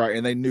looked right,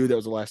 and they knew that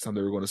was the last time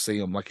they were going to see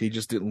him. Like he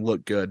just didn't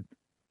look good.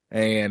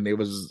 And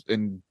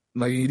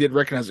like he didn't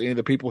recognize any of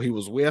the people he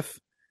was with.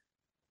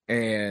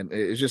 And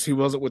it's just, he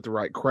wasn't with the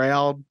right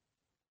crowd.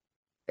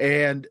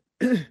 And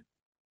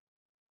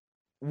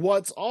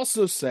what's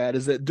also sad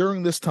is that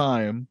during this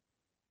time,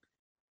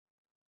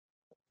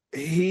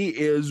 he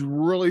is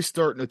really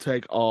starting to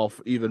take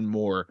off even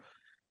more.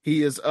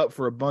 He is up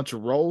for a bunch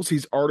of roles.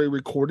 He's already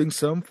recording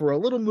some for a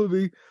little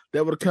movie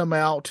that would come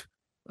out,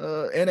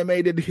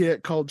 animated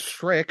hit called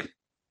Shrek.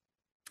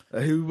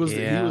 He was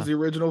the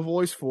original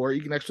voice for it.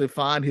 You can actually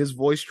find his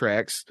voice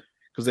tracks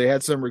because they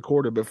had some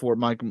recorded before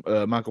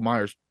Michael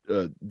Myers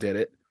did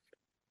it.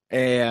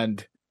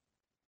 And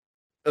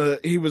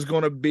he was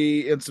going to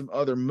be in some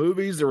other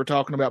movies. They were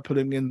talking about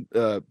putting in.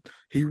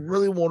 He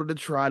really wanted to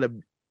try to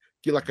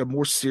get like a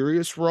more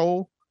serious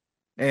role,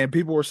 and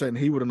people were saying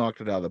he would have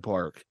knocked it out of the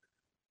park.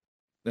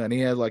 And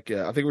he had like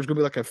I think it was going to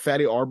be like a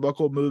Fatty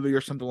Arbuckle movie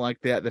or something like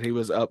that he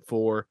was up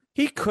for.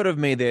 He could have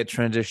made that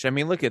transition. I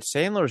mean, look at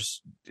Sandler.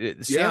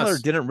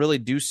 Yes. Didn't really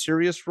do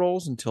serious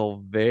roles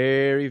until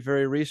very,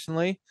 very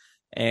recently,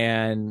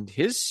 and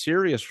his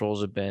serious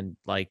roles have been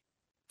like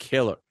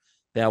killer.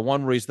 That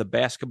one where he's the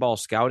basketball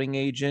scouting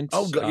agent.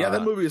 Oh, God. Yeah,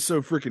 that movie is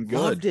so freaking good.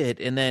 Loved it.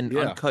 And then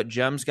Uncut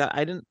Gems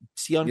I didn't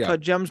see Uncut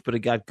Gems, but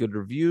it got good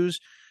reviews.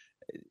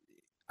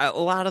 A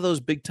lot of those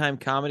big time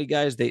comedy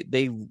guys,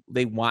 they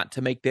want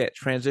to make that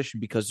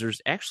transition because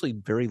there's actually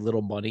very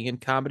little money in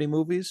comedy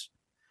movies.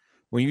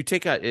 When you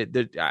take out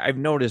it, I've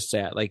noticed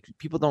that like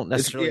people don't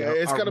necessarily.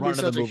 It's got to be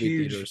such a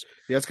huge. Theaters.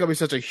 Yeah, it's got to be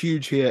such a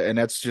huge hit, and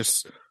that's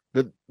just.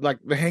 The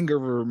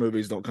Hangover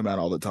movies don't come out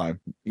all the time,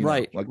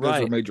 right? Like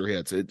those are major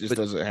hits. It just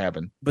doesn't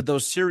happen. But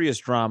those serious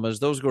dramas,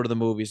 those go to the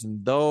movies,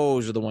 and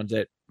those are the ones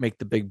that make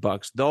the big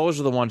bucks. Those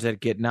are the ones that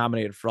get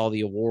nominated for all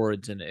the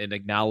awards and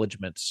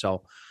acknowledgments.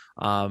 So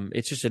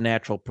it's just a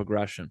natural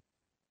progression.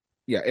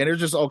 Yeah, and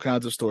there's just all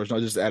kinds of stories, not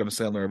just Adam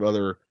Sandler, of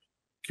other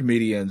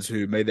comedians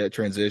who made that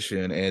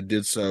transition and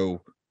did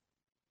so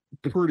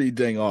pretty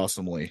dang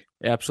awesomely.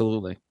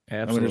 Absolutely.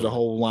 I mean, there's a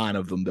whole line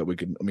of them that we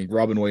could. I mean,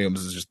 Robin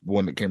Williams is just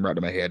one that came right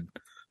to my head.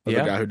 The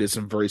guy who did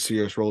some very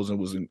serious roles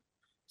and it's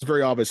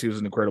very obvious he was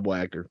an incredible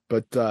actor.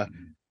 But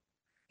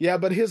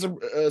but his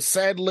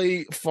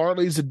sadly,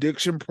 Farley's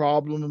addiction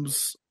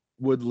problems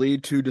would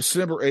lead to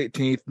December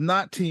 18th,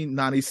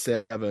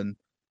 1997.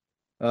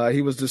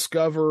 He was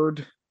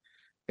discovered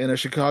in a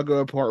Chicago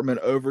apartment,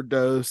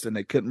 overdosed, and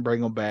they couldn't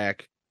bring him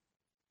back.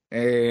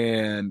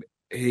 And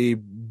he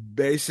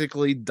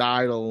basically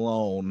died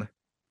alone.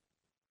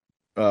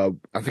 I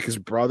think his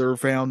brother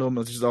found him.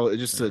 It's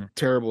just a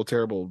terrible,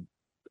 terrible,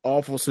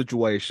 awful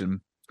situation.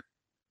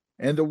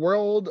 And the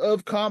world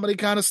of comedy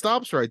kind of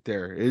stops right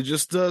there. It's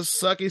just a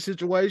sucky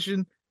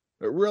situation.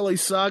 It really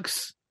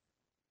sucks.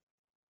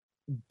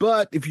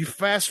 But if you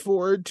fast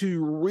forward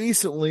to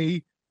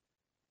recently,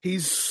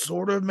 he's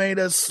sort of made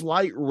a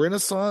slight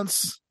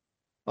renaissance.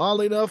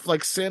 Oddly enough,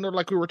 like Sandler,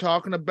 like we were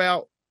talking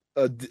about,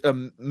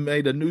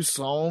 made a new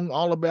song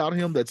all about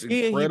him. That's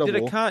incredible.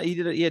 He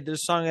did a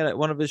song at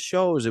one of his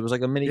shows. It was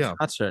like a mini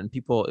concert, and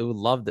people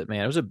loved it.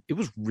 Man, it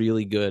was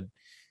really good.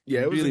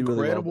 Yeah, it was really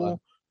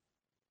incredible.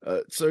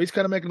 Really so he's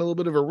kind of making a little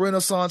bit of a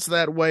renaissance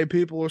that way.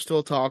 People are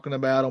still talking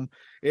about him.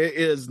 It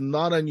is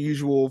not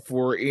unusual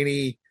for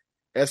any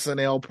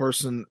SNL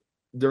person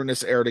during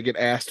this era to get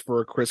asked for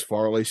a Chris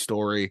Farley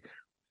story.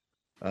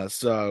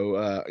 It's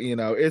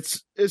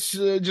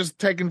just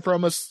taken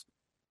from us.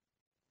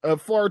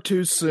 Far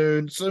too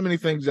soon. So many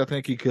things I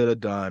think he could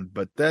have done,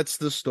 but that's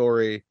the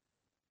story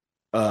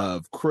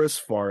of Chris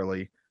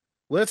Farley.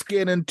 Let's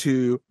get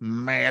into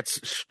Matt's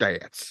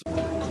stats.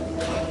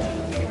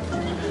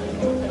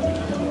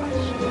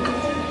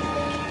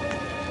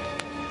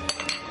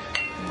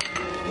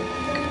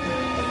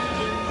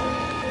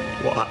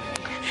 What?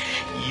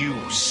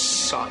 You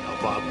son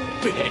of a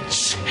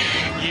bitch!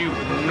 You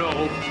no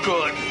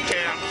good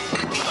damn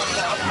son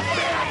of a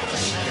bitch!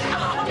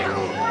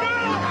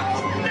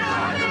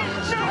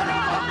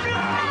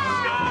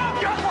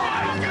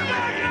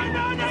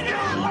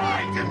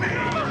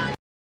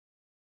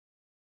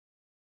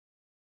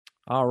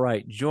 All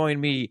right. Join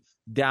me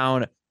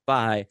down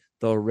by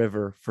the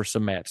river for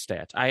some Matt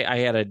stats. I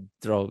had to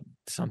throw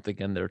something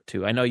in there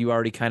too. I know you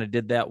already kind of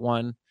did that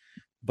one,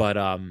 but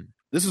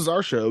This is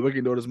our show. We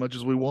can do it as much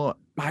as we want.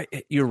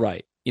 you're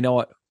right. You know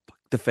what? Fuck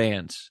the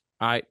fans.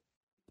 Fuck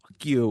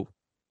you.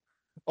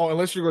 Oh,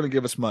 unless you're going to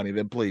give us money,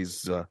 then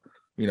please,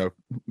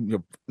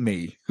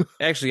 me.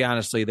 Actually,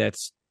 honestly,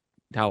 that's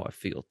how I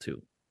feel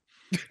too.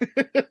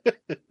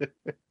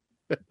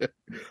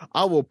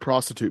 I will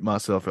prostitute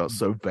myself out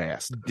so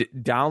fast.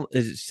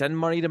 Send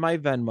money to my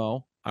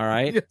Venmo. All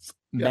right. Yes.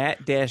 Yeah.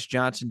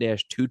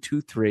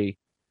 Matt-Johnson-223.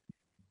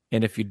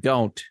 And if you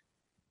don't,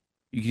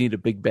 you can eat a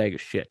big bag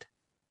of shit.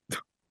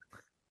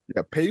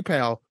 Yeah.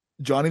 PayPal,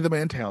 Johnny the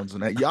Man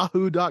Townsend at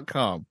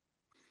yahoo.com.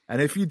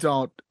 And if you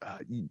don't,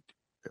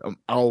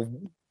 I'll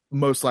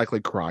most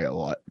likely cry a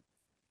lot.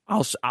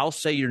 I'll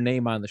say your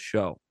name on the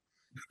show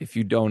if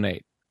you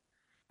donate.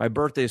 My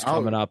birthday is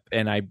coming up,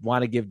 and I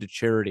want to give to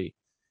charity,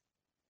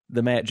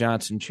 the Matt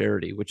Johnson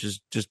charity, which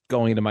is just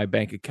going into my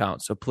bank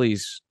account. So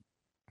please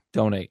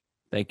donate.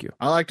 Thank you.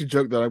 I like to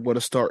joke that I want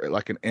to start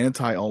like an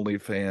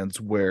anti-OnlyFans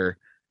where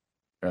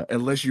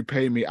unless you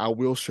pay me, I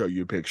will show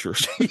you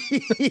pictures.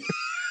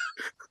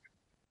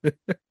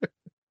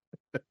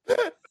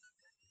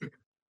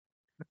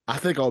 I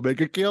think I'll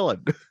make a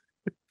killing.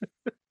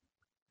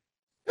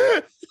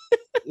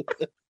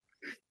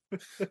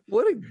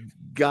 What a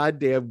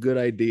goddamn good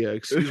idea.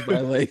 Excuse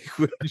my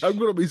language. I'm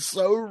going to be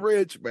so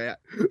rich, Matt.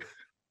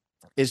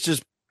 It's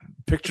just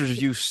pictures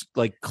of you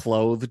like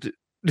clothed.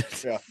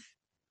 Yeah.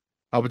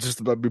 I was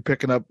just about to be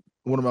picking up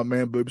one of my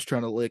man boobs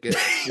trying to lick it.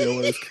 You know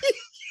what I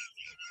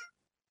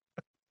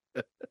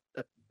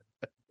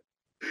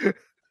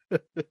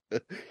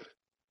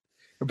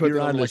put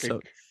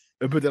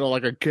that on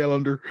like a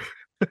calendar.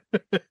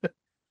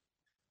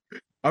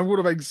 I'm going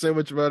to make so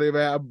much money,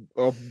 man.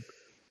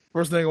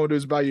 First thing I want to do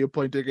is buy you a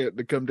plane ticket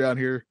to come down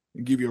here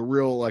and give you a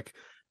real, we're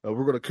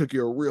going to cook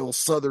you a real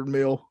Southern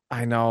meal.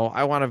 I know.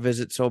 I want to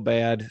visit so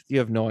bad. You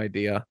have no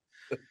idea.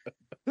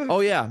 Oh,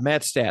 yeah.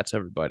 Matt Stats,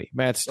 everybody.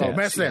 Matt Stats. Oh,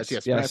 Matt Stats.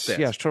 Yes. Matt Stats.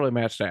 Yes, totally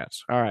Matt Stats.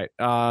 All right.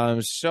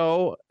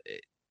 So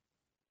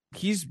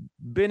he's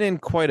been in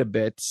quite a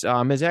bit.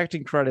 His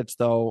acting credits,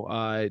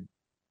 though,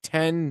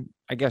 10,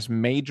 I guess,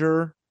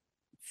 major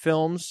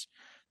films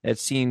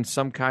that's seen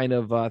some kind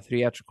of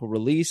theatrical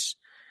release.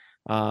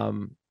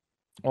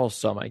 Well,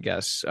 some, I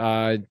guess.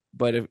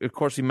 But of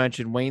course, we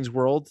mentioned Wayne's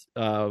World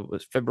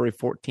was February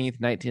 14th,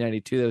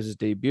 1992. That was his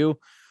debut.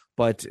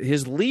 But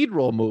his lead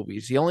role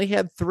movies, he only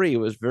had 3. It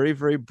was very,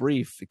 very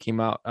brief. It came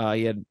out,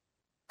 he had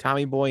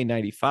Tommy Boy in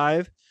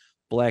 95,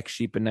 Black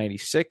Sheep in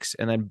 96,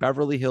 and then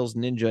Beverly Hills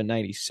Ninja in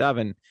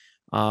 97.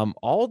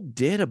 All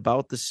did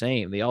about the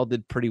same. They all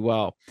did pretty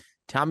well.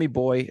 Tommy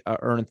Boy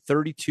earned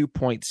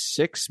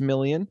 $32.6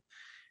 million.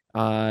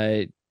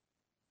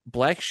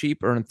 Black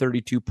Sheep earned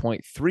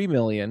 $32.3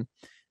 million,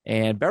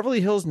 and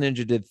Beverly Hills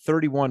Ninja did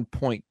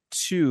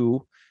 $31.2.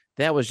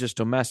 That was just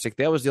domestic.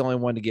 That was the only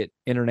one to get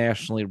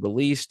internationally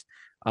released.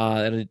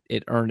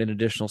 It earned an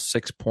additional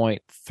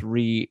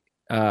 $6.3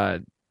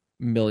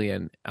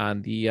 million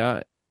on the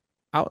out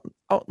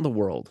in the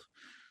world,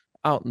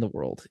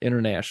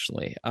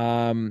 internationally.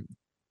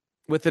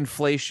 With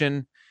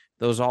inflation,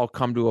 those all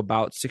come to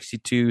about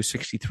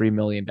 $63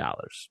 million.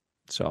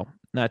 So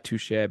not too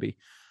shabby.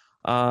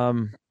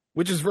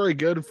 Which is very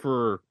good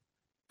for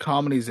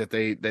comedies that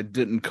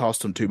didn't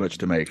cost them too much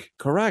to make.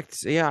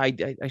 Correct. Yeah,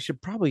 I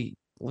should probably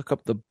look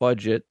up the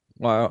budget.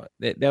 Wow,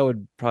 that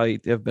would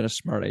probably have been a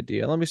smart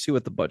idea. Let me see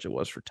what the budget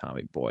was for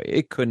Tommy Boy.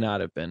 It could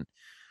not have been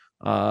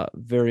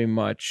very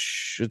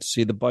much. Let's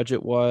see. The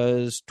budget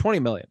was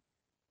 $20 million.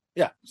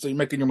 Yeah, so you're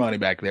making your money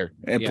back there,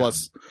 and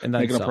plus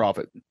making a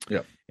profit.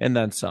 Yeah, and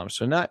then some.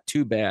 So not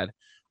too bad.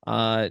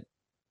 I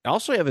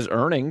also have his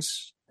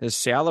earnings, his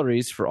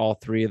salaries for all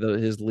 3 of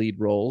his lead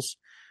roles.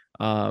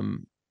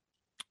 Tommy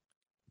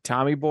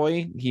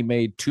Boy, he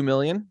made $2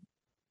 million,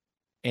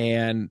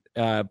 and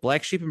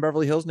Black Sheep and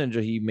Beverly Hills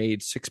Ninja, he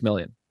made $6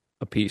 million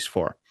a piece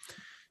for.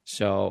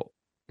 So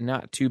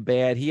not too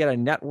bad. He had a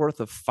net worth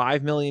of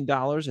 $5 million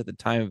at the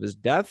time of his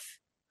death.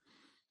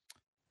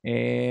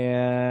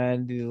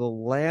 And the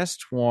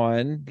last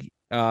one,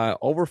 well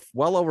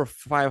over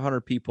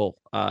 500 people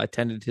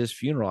attended his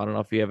funeral. I don't know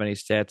if you have any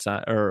stats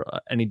on or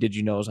any did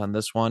you knows on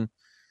this one.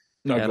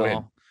 No, at go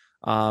ahead.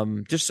 All.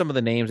 Just some of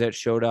the names that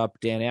showed up: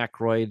 Dan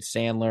Aykroyd,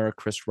 Sandler,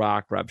 Chris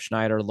Rock, Rob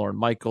Schneider, Lorne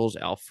Michaels,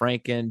 Al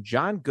Franken,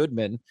 John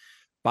Goodman,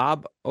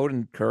 Bob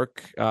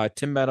Odenkirk,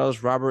 Tim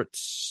Meadows,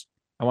 Roberts.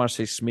 I want to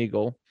say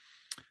Smeagol.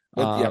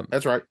 Yeah,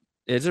 that's right.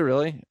 Is it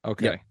really?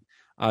 Okay.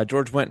 Yeah.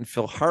 George Wendt and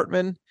Phil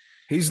Hartman.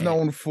 He's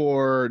known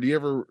for. Do you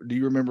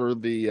remember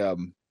the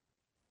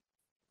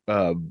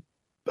oh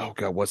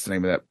God, what's the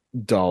name of that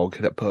dog?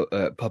 That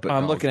puppet.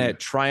 I'm dog? looking at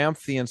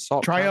Triumph the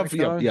Insult. Triumph.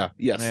 Yeah,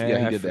 he did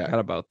I that. Forgot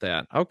about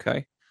that.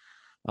 Okay.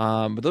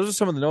 But those are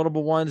some of the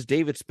notable ones.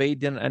 David Spade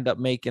didn't end up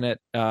making it.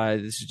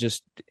 This is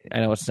just,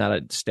 I know it's not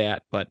a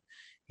stat, but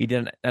he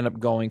didn't end up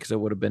going because it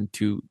would have been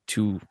too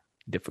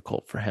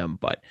difficult for him.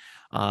 But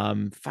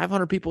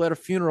 500 people at a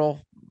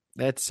funeral.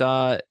 That's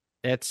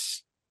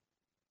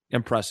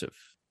impressive.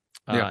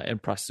 Yeah.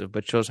 Impressive,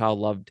 but shows how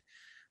loved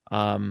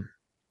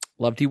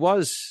he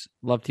was.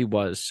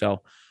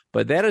 So,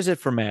 but that is it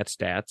for Matt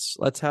Stats.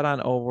 Let's head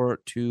on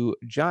over to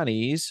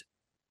Johnny's.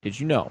 Did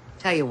you know?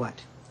 Tell you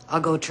what, I'll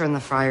go turn the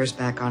fryers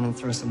back on and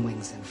throw some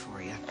wings in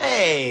for you.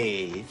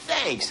 Hey,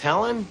 thanks,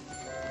 Helen.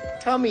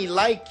 Tummy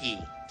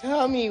likey.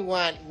 Tummy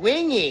want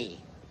wingy.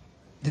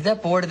 Did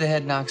that board of the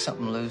head knock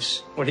something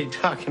loose? What are you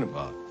talking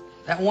about?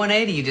 That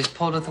 180 you just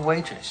pulled with the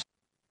waitress.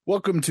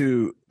 Welcome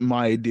to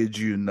my Did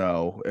You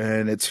Know?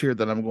 And it's here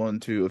that I'm going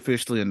to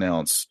officially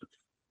announce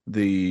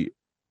the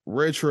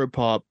Retro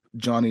Pop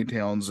Johnny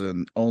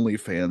Townsend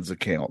OnlyFans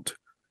account.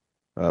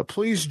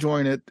 Please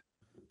join it.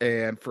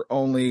 And for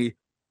only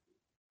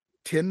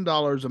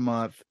 $10 a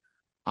month,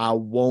 I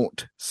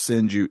won't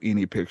send you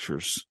any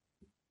pictures.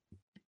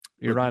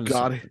 You're right.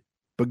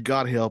 But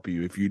God help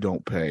you if you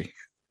don't pay.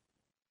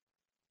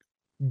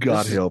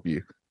 God help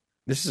you.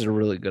 This is a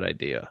really good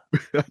idea.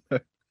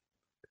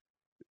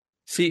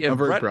 See, if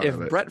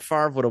Brett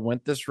Favre would have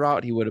went this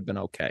route, he would have been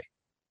okay.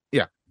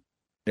 Yeah.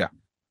 Yeah.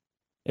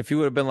 If he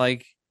would have been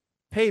like,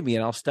 pay me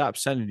and I'll stop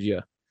sending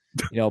you,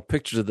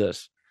 pictures of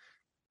this.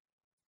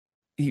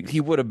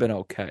 He would have been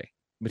okay.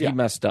 But he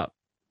messed up.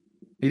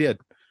 He did.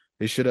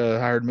 He should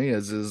have hired me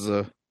as his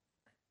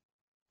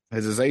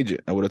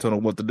agent. I would have told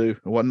him what to do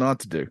and what not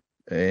to do.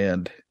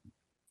 And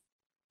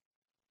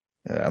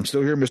I'm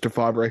still here, Mr.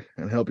 Favre,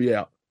 and help you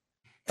out.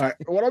 All right,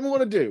 what I'm going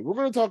to do, we're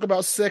going to talk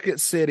about Second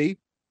City.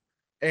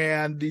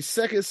 And the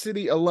Second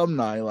City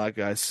alumni, like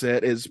I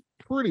said, is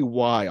pretty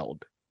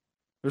wild.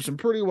 There's some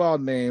pretty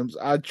wild names.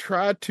 I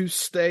try to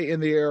stay in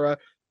the era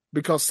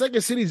because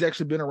Second City's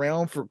actually been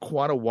around for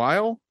quite a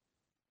while.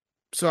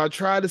 So I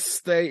try to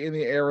stay in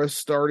the era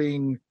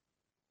starting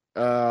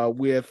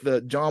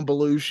with John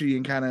Belushi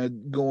and kind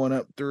of going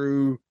up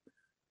through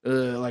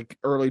like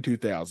early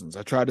 2000s.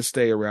 I try to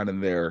stay around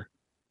in there.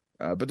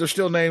 But there's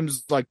still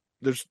names like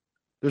there's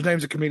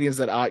names of comedians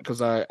that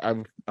because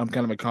I'm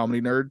kind of a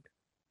comedy nerd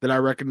that I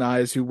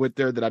recognize who went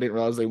there that I didn't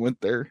realize they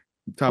went there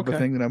type of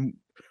thing that I'm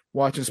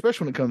watching,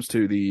 especially when it comes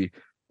to the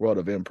world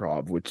of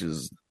improv, which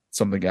is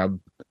something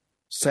I'm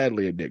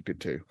sadly addicted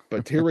to.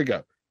 But here we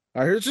go.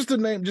 All right, here's just a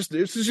name. This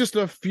is just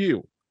a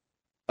few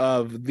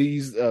of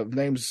these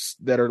names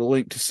that are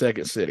linked to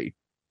Second City: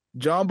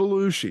 John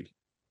Belushi,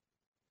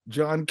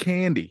 John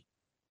Candy,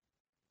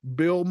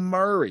 Bill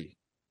Murray,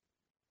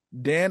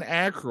 Dan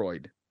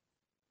Aykroyd,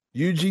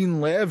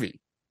 Eugene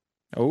Levy.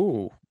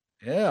 Oh,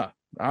 yeah,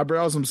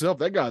 eyebrows himself.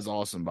 That guy's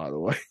awesome, by the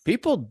way.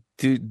 People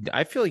do.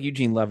 I feel like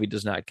Eugene Levy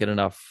does not get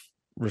enough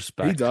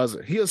respect. He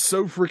doesn't. He is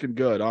so freaking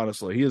good.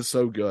 Honestly, he is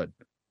so good.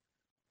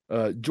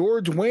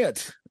 George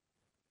Wendt.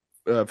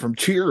 From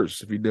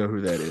Cheers, if you know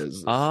who that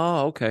is.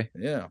 Oh, okay.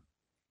 Yeah.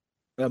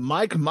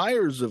 Mike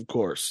Myers, of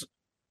course.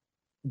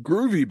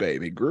 Groovy,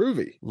 baby.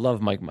 Groovy.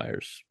 Love Mike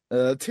Myers.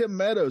 Tim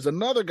Meadows,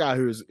 another guy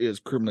who is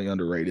criminally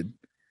underrated.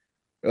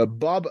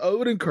 Bob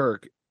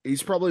Odenkirk.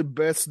 He's probably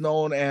best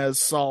known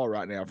as Saul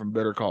right now from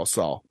Better Call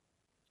Saul.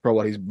 Probably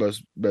what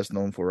he's best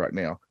known for right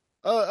now.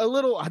 I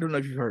don't know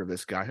if you've heard of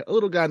this guy. A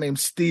little guy named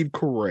Steve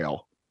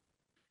Carell.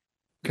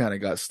 Kind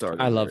of got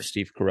started. I love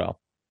Steve Carell.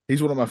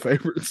 He's one of my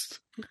favorites.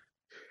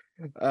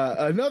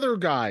 Another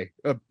guy,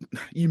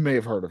 you may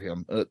have heard of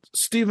him,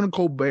 Stephen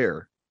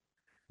Colbert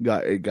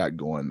got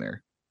going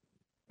there.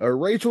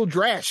 Rachel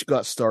Dratch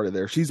got started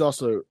there. She's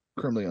also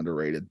criminally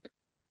underrated.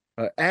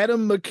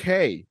 Adam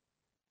McKay,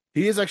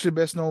 he is actually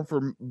best known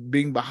for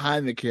being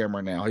behind the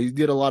camera now. He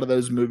did a lot of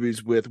those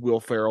movies with Will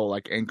Ferrell,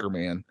 like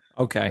Anchorman.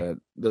 Okay.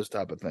 Those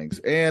type of things.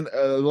 And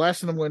the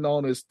last one I'm going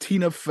on is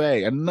Tina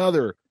Fey,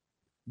 another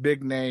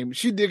big name.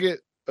 She did get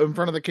in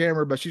front of the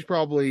camera, but she's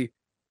probably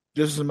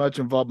just as much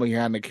involved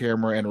behind the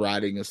camera and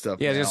writing and stuff.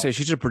 Yeah, I was going to say,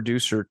 she's a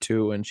producer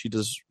too, and she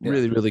does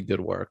really, really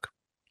good work.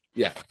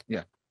 Yeah,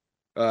 yeah.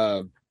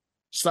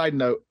 Side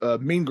note,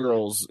 Mean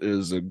Girls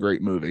is a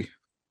great movie.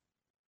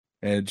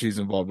 And she's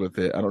involved with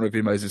it. I don't know if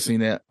anybody's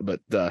seen that,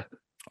 but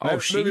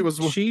she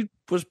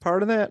was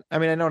part of that? I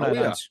mean, I know not.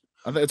 Yeah.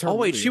 I think it's her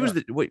movie, she was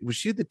was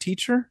she the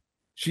teacher?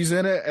 She's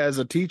in it as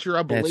a teacher,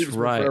 I believe. That's it's been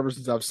right. forever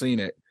since I've seen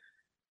it.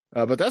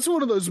 But that's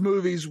one of those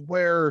movies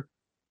where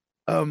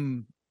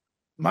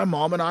my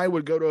mom and I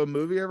would go to a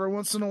movie every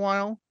once in a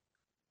while,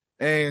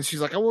 and she's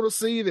like, I want to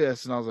see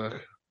this. And I was like,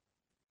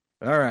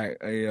 all right,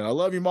 I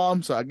love you,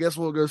 Mom, so I guess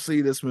we'll go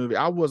see this movie.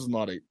 I was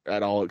not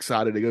at all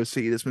excited to go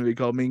see this movie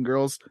called Mean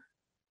Girls,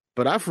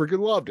 but I freaking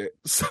loved it.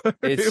 So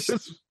it's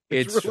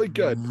really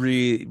good.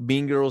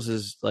 Mean Girls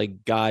is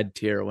like God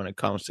tier when it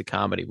comes to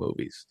comedy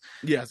movies.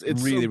 Yes,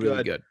 it's really, so good.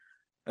 really good.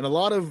 And a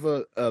lot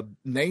of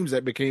names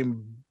that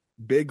became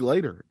big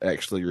later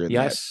actually are in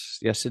that.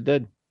 Yes, it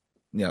did.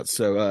 Yeah,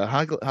 so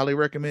highly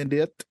recommend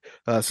it.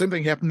 Same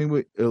thing happening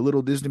with a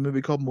little Disney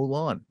movie called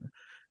Mulan.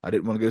 I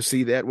didn't want to go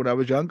see that when I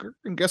was younger,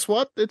 and guess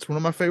what? It's one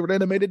of my favorite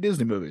animated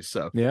Disney movies.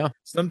 So yeah,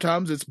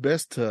 sometimes it's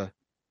best to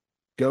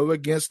go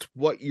against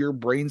what your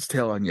brain's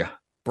telling you.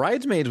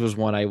 Bridesmaids was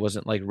one I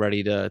wasn't like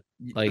ready to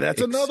like.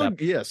 That's another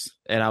yes,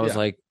 and I was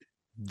like,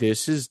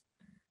 this is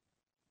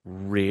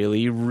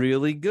really,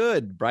 really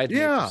good.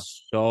 Bridesmaids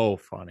is so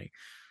funny.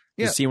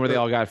 The scene where they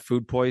all got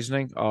food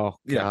poisoning. Oh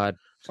God.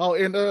 Oh,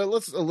 and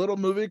let's a little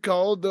movie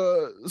called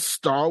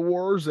Star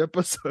Wars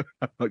Episode.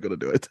 I'm not gonna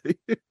do it.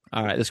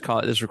 All right,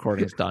 this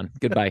recording is done.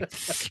 Goodbye.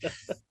 That's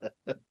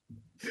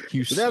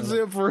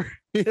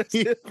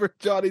it for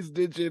Johnny's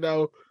Did You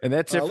Know? And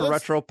that's it for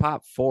Retro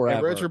Pop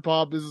forever. Retro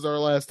Pop, this is our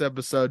last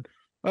episode.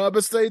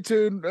 But stay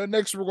tuned.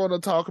 Next, we're going to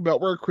talk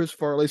about where Chris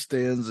Farley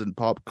stands in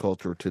pop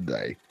culture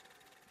today.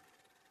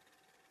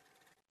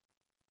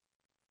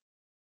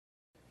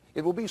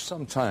 It will be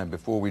some time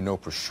before we know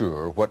for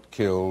sure what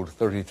killed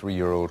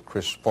 33-year-old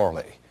Chris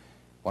Farley,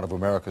 one of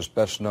America's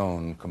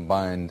best-known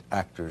combined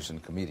actors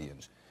and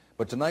comedians.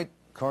 But tonight,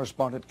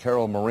 correspondent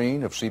Carol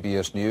Marine of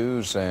CBS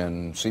News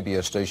and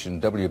CBS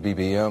station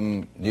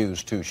WBBM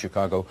News 2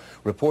 Chicago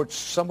reports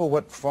some of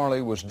what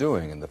Farley was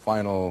doing in the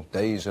final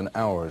days and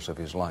hours of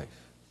his life.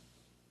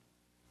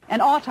 An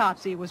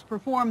autopsy was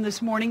performed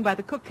this morning by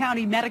the Cook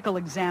County Medical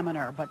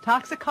Examiner, but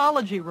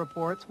toxicology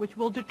reports, which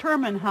will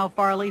determine how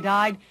Farley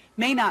died,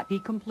 may not be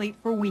complete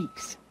for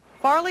weeks.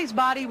 Farley's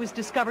body was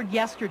discovered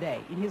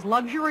yesterday in his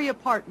luxury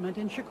apartment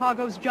in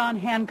Chicago's John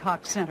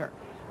Hancock Center.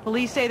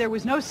 Police say there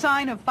was no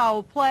sign of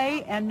foul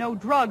play and no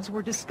drugs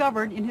were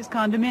discovered in his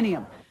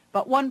condominium.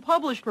 But one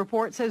published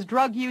report says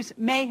drug use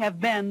may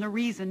have been the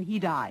reason he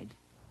died.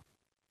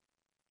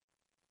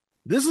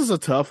 This is a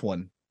tough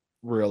one,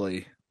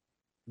 really,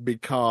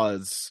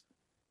 because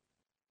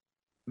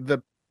the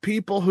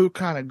people who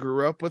kind of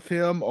grew up with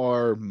him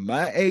are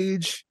my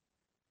age,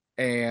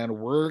 and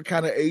we're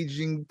kind of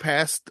aging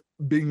past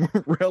being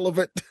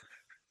relevant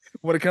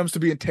when it comes to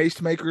being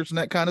tastemakers and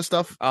that kind of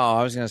stuff. Oh,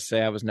 I was going to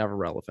say I was never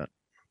relevant,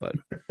 but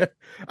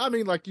I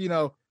mean, like,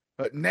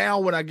 now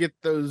when I get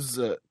those,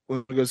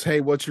 when it goes,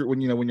 hey, when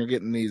you're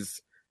getting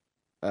these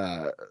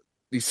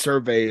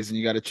surveys and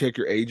you got to check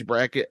your age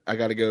bracket, I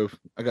got to go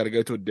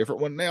to a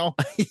different one now.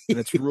 And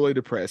it's really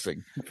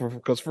depressing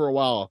because for a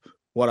while,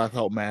 what I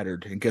thought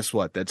mattered. And guess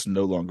what? That's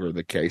no longer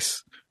the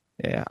case.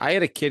 Yeah. I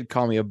had a kid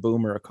call me a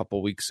boomer a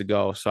couple weeks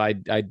ago. So I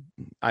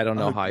don't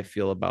know how I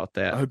feel about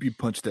that. I hope you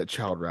punched that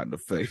child right in the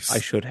face. I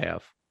should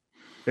have.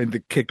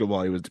 And kicked him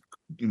while he was,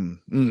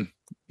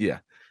 yeah.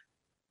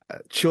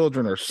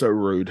 Children are so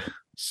rude.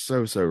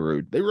 So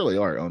rude. They really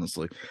are,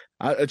 honestly.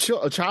 A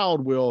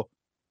child will,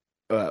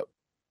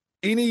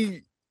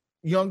 any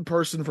young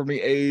person from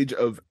the age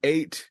of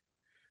 8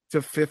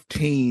 to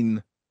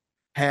 15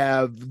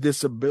 have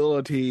this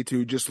ability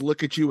to just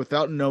look at you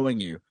without knowing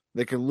you.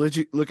 They can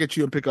look at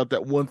you and pick up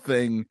that one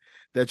thing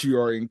that you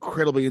are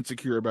incredibly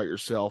insecure about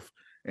yourself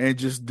and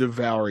just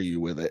devour you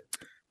with it.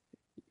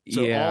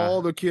 So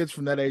all the kids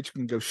from that age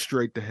can go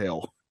straight to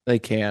hell. They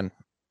can.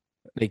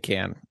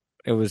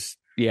 It was,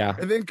 yeah.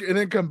 And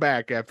then come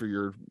back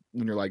after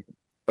when you're like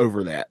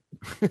over that.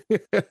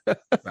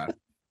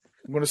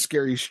 I'm going to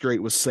scare you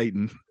straight with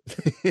Satan.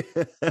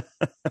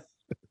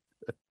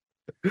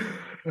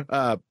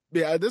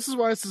 Yeah, this is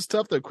why this is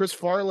tough, though. Chris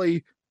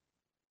Farley,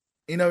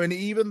 and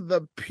even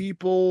the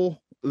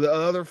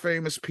other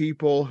famous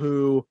people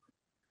who,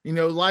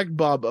 like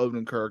Bob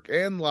Odenkirk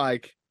and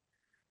like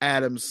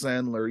Adam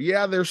Sandler,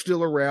 yeah, they're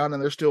still around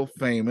and they're still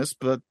famous,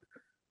 but,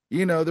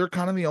 they're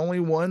kind of the only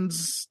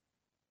ones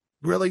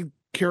really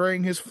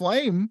carrying his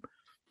flame.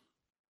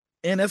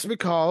 And that's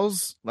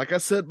because, like I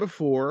said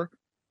before,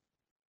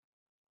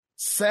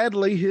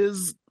 sadly,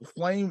 his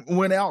flame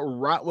went out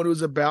right when it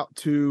was about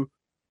to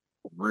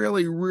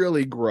really,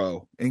 really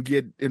grow and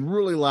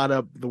really light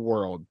up the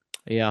world.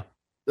 Yeah.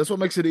 That's what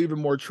makes it even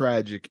more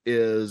tragic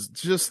is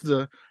just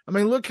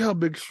look how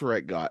big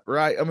Shrek got,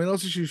 right? I mean,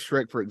 let's just use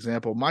Shrek, for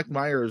example. Mike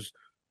Myers,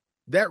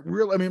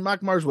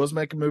 Mike Myers was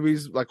making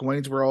movies like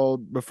Wayne's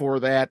World before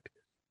that,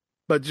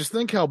 but just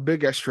think how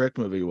big that Shrek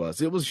movie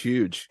was. It was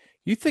huge.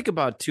 You think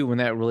about, too, when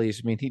that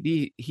released, I mean,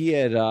 he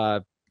had,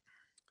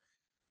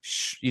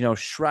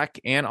 Shrek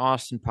and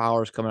Austin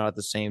Powers coming out at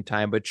the same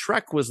time, but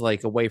Shrek was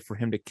like a way for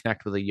him to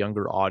connect with a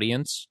younger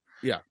audience.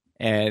 Yeah.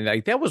 And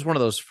like that was one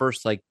of those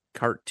first like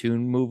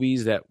cartoon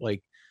movies that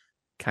like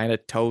kind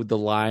of towed the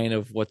line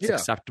of what's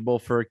acceptable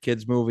for a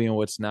kid's movie and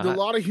what's not. There's a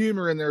lot of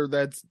humor in there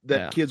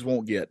that kids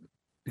won't get.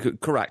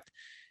 Correct.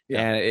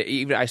 Yeah. And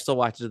even I still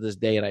watch it to this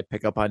day and I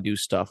pick up on new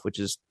stuff, which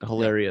is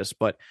hilarious.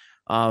 But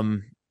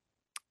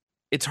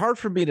it's hard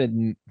for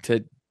me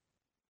to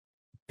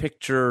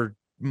picture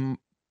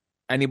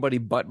anybody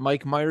but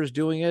Mike Myers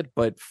doing it,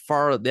 but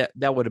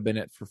that would have been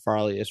it for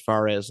Farley as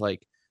far as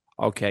like,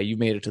 okay, you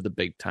made it to the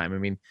big time. I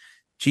mean,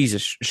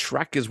 Jesus,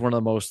 Shrek is one of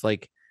the most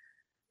like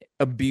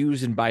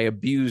abused, and by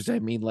abused I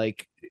mean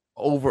like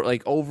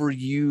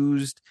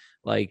overused,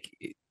 like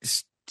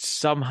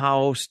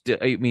somehow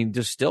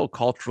just still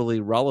culturally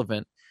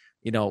relevant,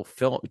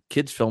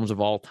 kids films of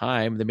all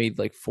time. They made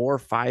like 4 or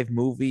 5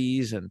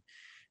 movies, and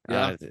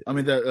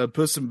the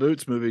Puss in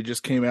Boots movie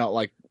just came out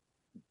like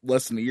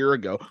less than a year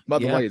ago. By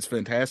the way, it's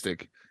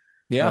fantastic.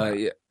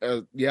 Yeah,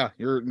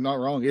 you're not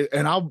wrong.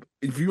 And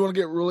if you want to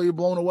get really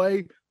blown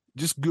away,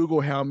 just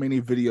Google how many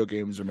video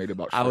games are made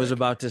about Shrek. I was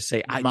about to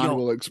say, mine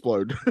will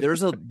explode.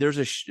 there's a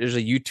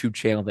YouTube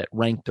channel that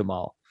ranked them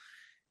all,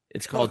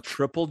 It's called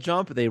Triple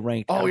Jump. They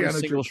ranked every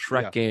single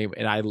Shrek game,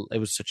 and it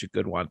was such a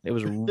good one. It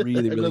was a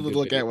really, really good.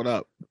 Look that one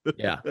up.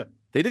 Yeah,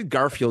 they did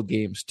Garfield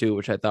games too,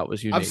 which I thought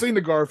was unique. I've seen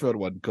the Garfield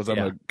one because I'm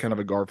a kind of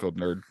a Garfield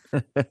nerd.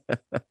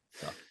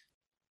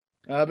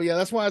 But yeah,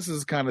 that's why this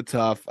is kind of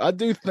tough. I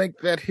do think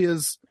that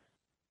he's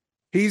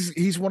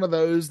one of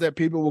those that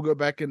people will go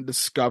back and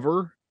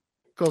discover,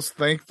 because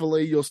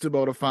thankfully you'll still be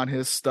able to find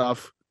his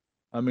stuff.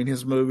 I mean,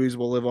 his movies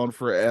will live on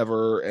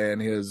forever,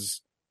 and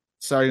his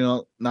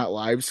Saturday Night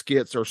Live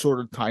skits are sort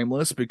of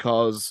timeless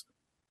because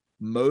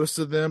most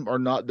of them are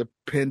not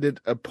dependent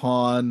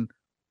upon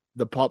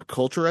the pop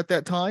culture at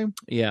that time.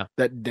 Yeah.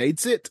 That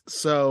dates it.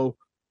 So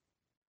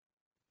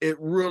it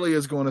really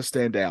is going to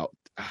stand out.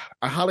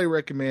 I highly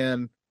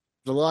recommend.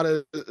 There's a lot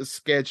of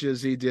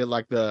sketches he did,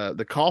 like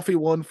the coffee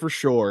one for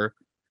sure.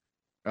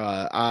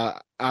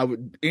 I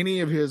would, any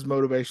of his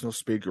motivational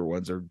speaker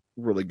ones are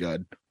really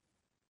good.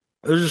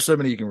 There's just so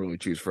many you can really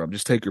choose from.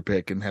 Just take your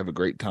pick and have a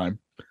great time.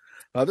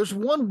 There's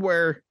one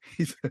where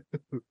it's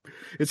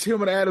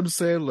him and Adam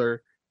Sandler,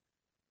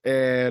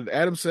 and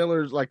Adam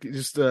Sandler's like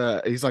he's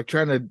like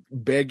trying to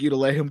beg you to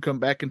let him come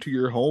back into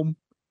your home,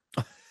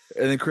 and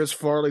then Chris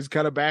Farley's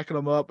kind of backing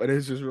him up, and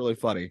it's just really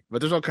funny.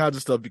 But there's all kinds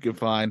of stuff you can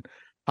find.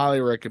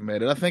 Highly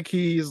recommend it. I think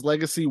his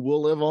legacy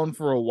will live on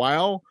for a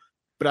while,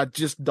 but I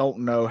just don't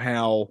know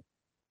how.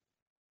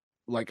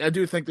 Like, I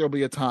do think there'll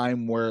be a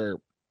time where,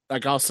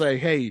 like, I'll say,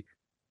 "Hey,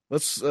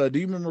 let's. Do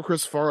you remember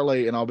Chris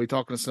Farley?" And I'll be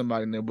talking to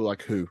somebody, and they'll be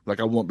like, "Who?"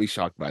 Like, I won't be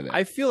shocked by that.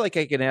 I feel like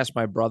I can ask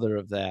my brother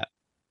of that.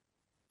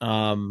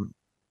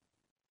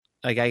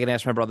 Like, I can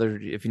ask my brother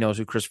if he knows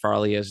who Chris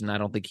Farley is, and I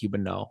don't think he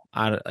would know.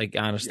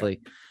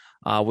 Honestly,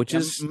 which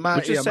is my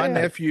sad.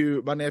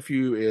 My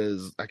nephew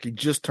is like, he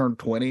just turned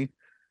 20.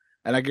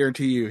 And I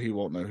guarantee you he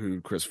won't know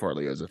who Chris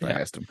Farley is if I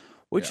asked him.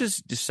 Which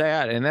is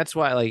sad. And that's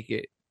why,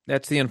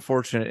 that's the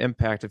unfortunate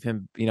impact of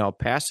him,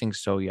 passing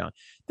so young.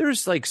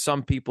 There's,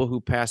 some people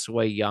who pass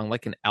away young,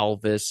 like an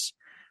Elvis.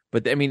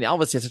 But, I mean,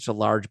 Elvis has such a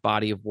large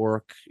body of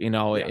work, and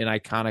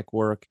iconic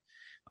work.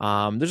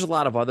 There's a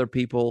lot of other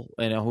people,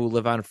 who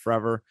live on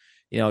forever.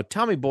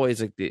 Tommy Boy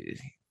is, I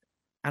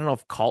don't know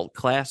if cult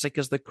classic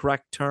is the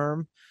correct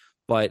term,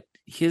 but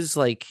his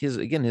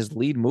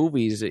lead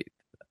movies,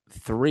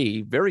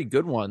 3 very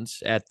good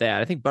ones at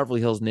that. I think Beverly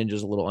Hills Ninja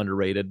is a little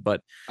underrated, but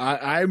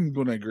I'm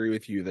going to agree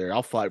with you there.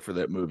 I'll fight for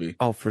that movie.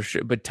 Oh, for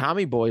sure. But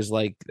Tommy Boy's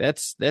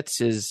that's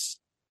the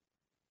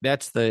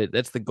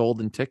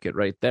golden ticket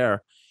right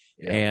there.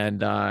 Yeah.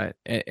 And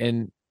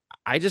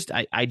I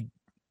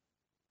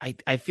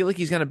feel like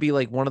he's going to be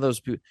like one of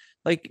those people.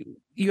 Like,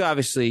 you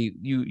obviously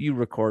you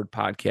record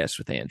podcasts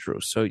with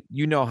Andrew, so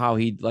you know how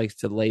he likes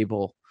to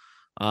label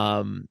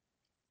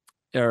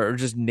or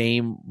just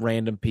name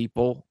random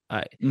people.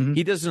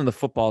 He does it in the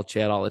football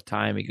chat all the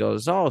time. He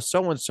goes, "Oh,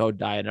 so-and-so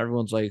died." And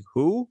everyone's like,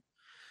 "Who?"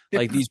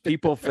 Like, these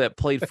people that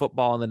played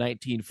football in the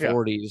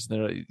 1940s. Yeah.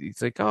 And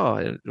he's like,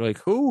 "Oh, like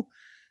who?"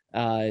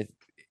 I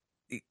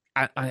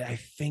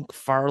think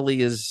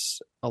Farley is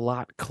a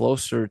lot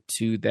closer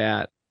to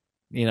that.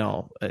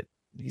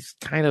 He's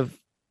kind of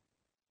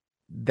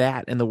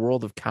that in the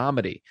world of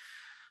comedy.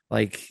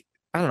 Like,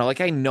 I don't know.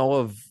 Like, I know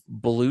of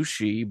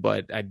Belushi,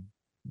 but I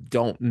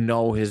don't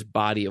know his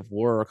body of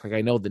work. Like,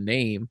 I know the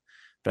name,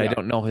 but I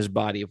don't know his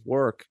body of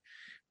work.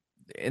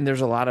 And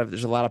there's a lot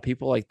of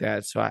people like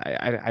that. So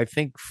I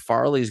think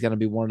Farley is going to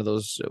be one of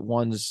those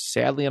ones,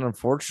 sadly and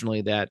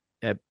unfortunately, that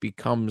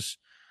becomes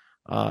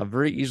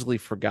very easily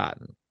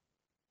forgotten.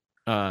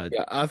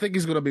 I think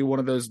he's going to be one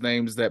of those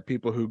names that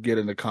people who get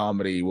into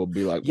comedy will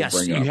be like,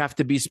 yes, you have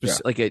to be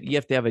specific. Yeah. You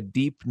have to have a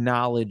deep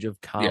knowledge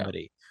of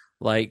comedy.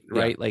 Right?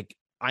 Like,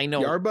 I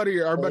know our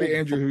buddy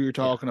Andrew, who you're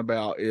talking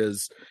about,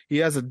 he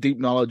has a deep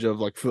knowledge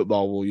of like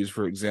football. We'll use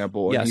for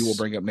example, and he will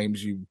bring up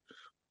names you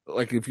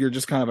like. If you're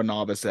just kind of a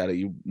novice at it,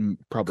 you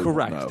probably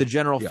correct. Won't know. The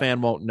general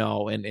fan won't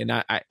know, and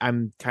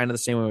I'm kind of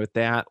the same way with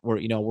that.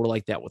 We're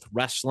like that with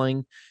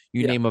wrestling.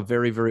 You name a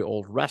very, very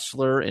old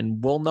wrestler,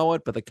 and we'll know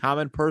it, but the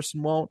common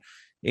person won't.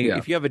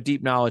 If you have a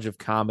deep knowledge of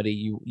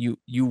comedy,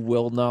 you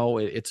will know.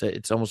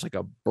 It's almost like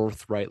a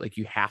birthright. Like,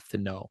 you have to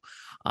know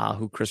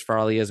who Chris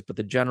Farley is. But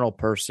the general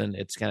person,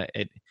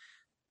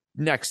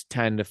 next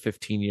 10 to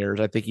 15 years,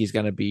 I think he's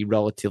gonna be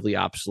relatively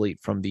obsolete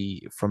from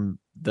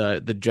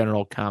the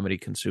general comedy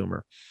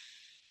consumer.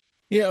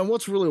 Yeah, and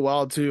what's really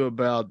wild too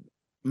about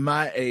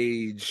my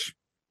age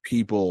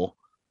people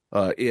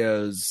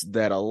is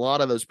that a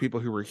lot of those people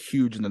who were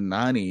huge in the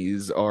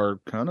 90s are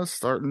kind of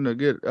starting to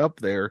get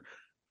up there.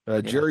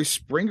 Jerry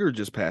Springer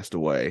just passed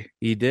away.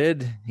 He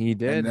did.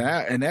 And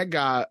that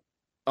guy,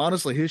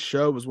 honestly, his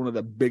show was one of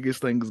the biggest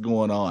things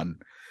going on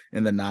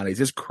in the 90s.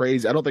 It's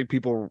crazy. I don't think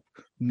people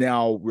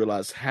now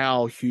realize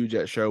how huge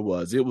that show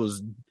was. It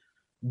was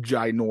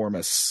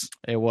ginormous.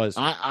 It was.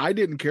 I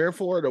didn't care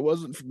for it. It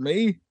wasn't for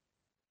me.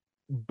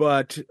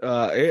 But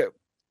it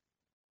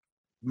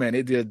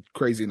did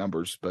crazy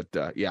numbers. But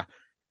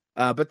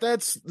but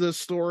that's the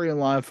story and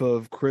life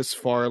of Chris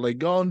Farley,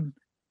 gone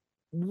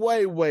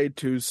way, way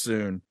too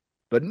soon.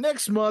 But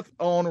next month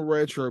on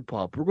Retro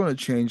Pop, we're going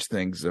to change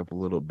things up a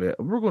little bit.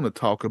 We're going to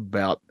talk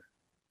about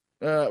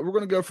we're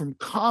going to go from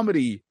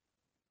comedy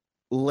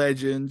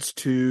legends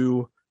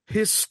to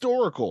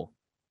historical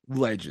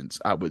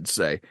legends, I would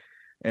say.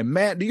 And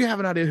Matt, do you have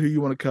an idea who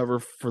you want to cover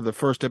for the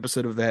first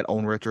episode of that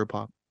on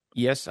Retropop?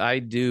 Yes, I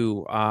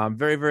do. I'm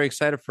very, very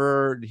excited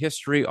for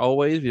history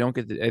always. We don't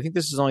get to, I think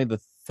this is only the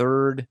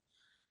third,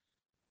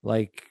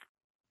 this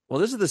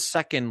is the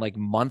second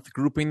month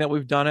grouping that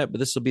we've done it, but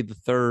this will be the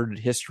third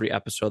history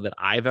episode that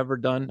I've ever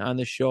done on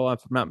this show,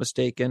 if I'm not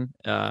mistaken.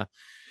 And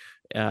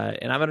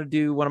I'm going to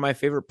do one of my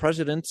favorite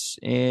presidents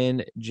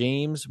in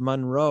James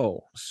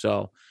Monroe.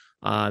 So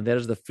that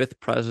is the fifth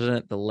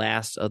president, the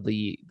last of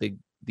the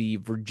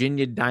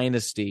Virginia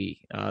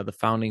dynasty, the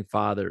founding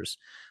fathers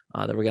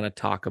that we're going to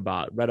talk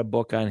about. Read a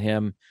book on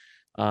him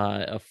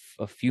a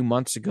few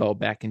months ago,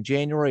 back in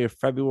January or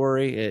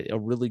February. A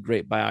really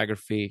great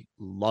biography.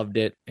 Loved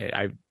it.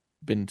 I've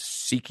been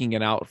seeking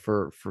it out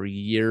for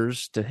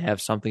years to have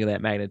something of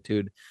that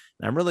magnitude.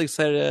 And I'm really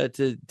excited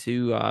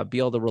to be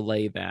able to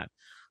relay that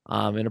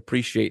and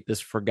appreciate this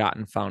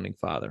forgotten founding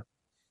father.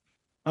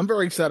 I'm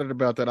very excited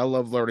about that. I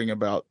love learning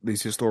about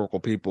these historical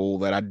people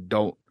that I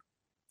don't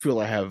feel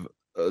I have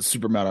a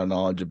super amount of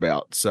knowledge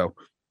about. So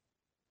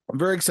I'm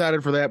very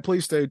excited for that.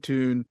 Please stay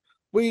tuned.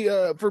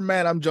 For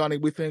Matt, I'm Johnny.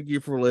 We thank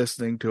you for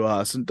listening to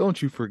us. And don't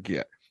you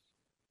forget,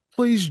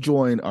 please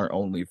join our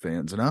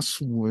OnlyFans. And I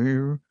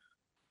swear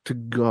to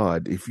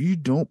God, if you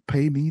don't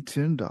pay me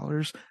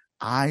 $10,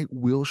 I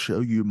will show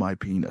you my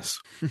penis.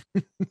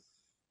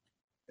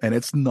 And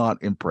it's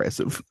not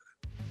impressive.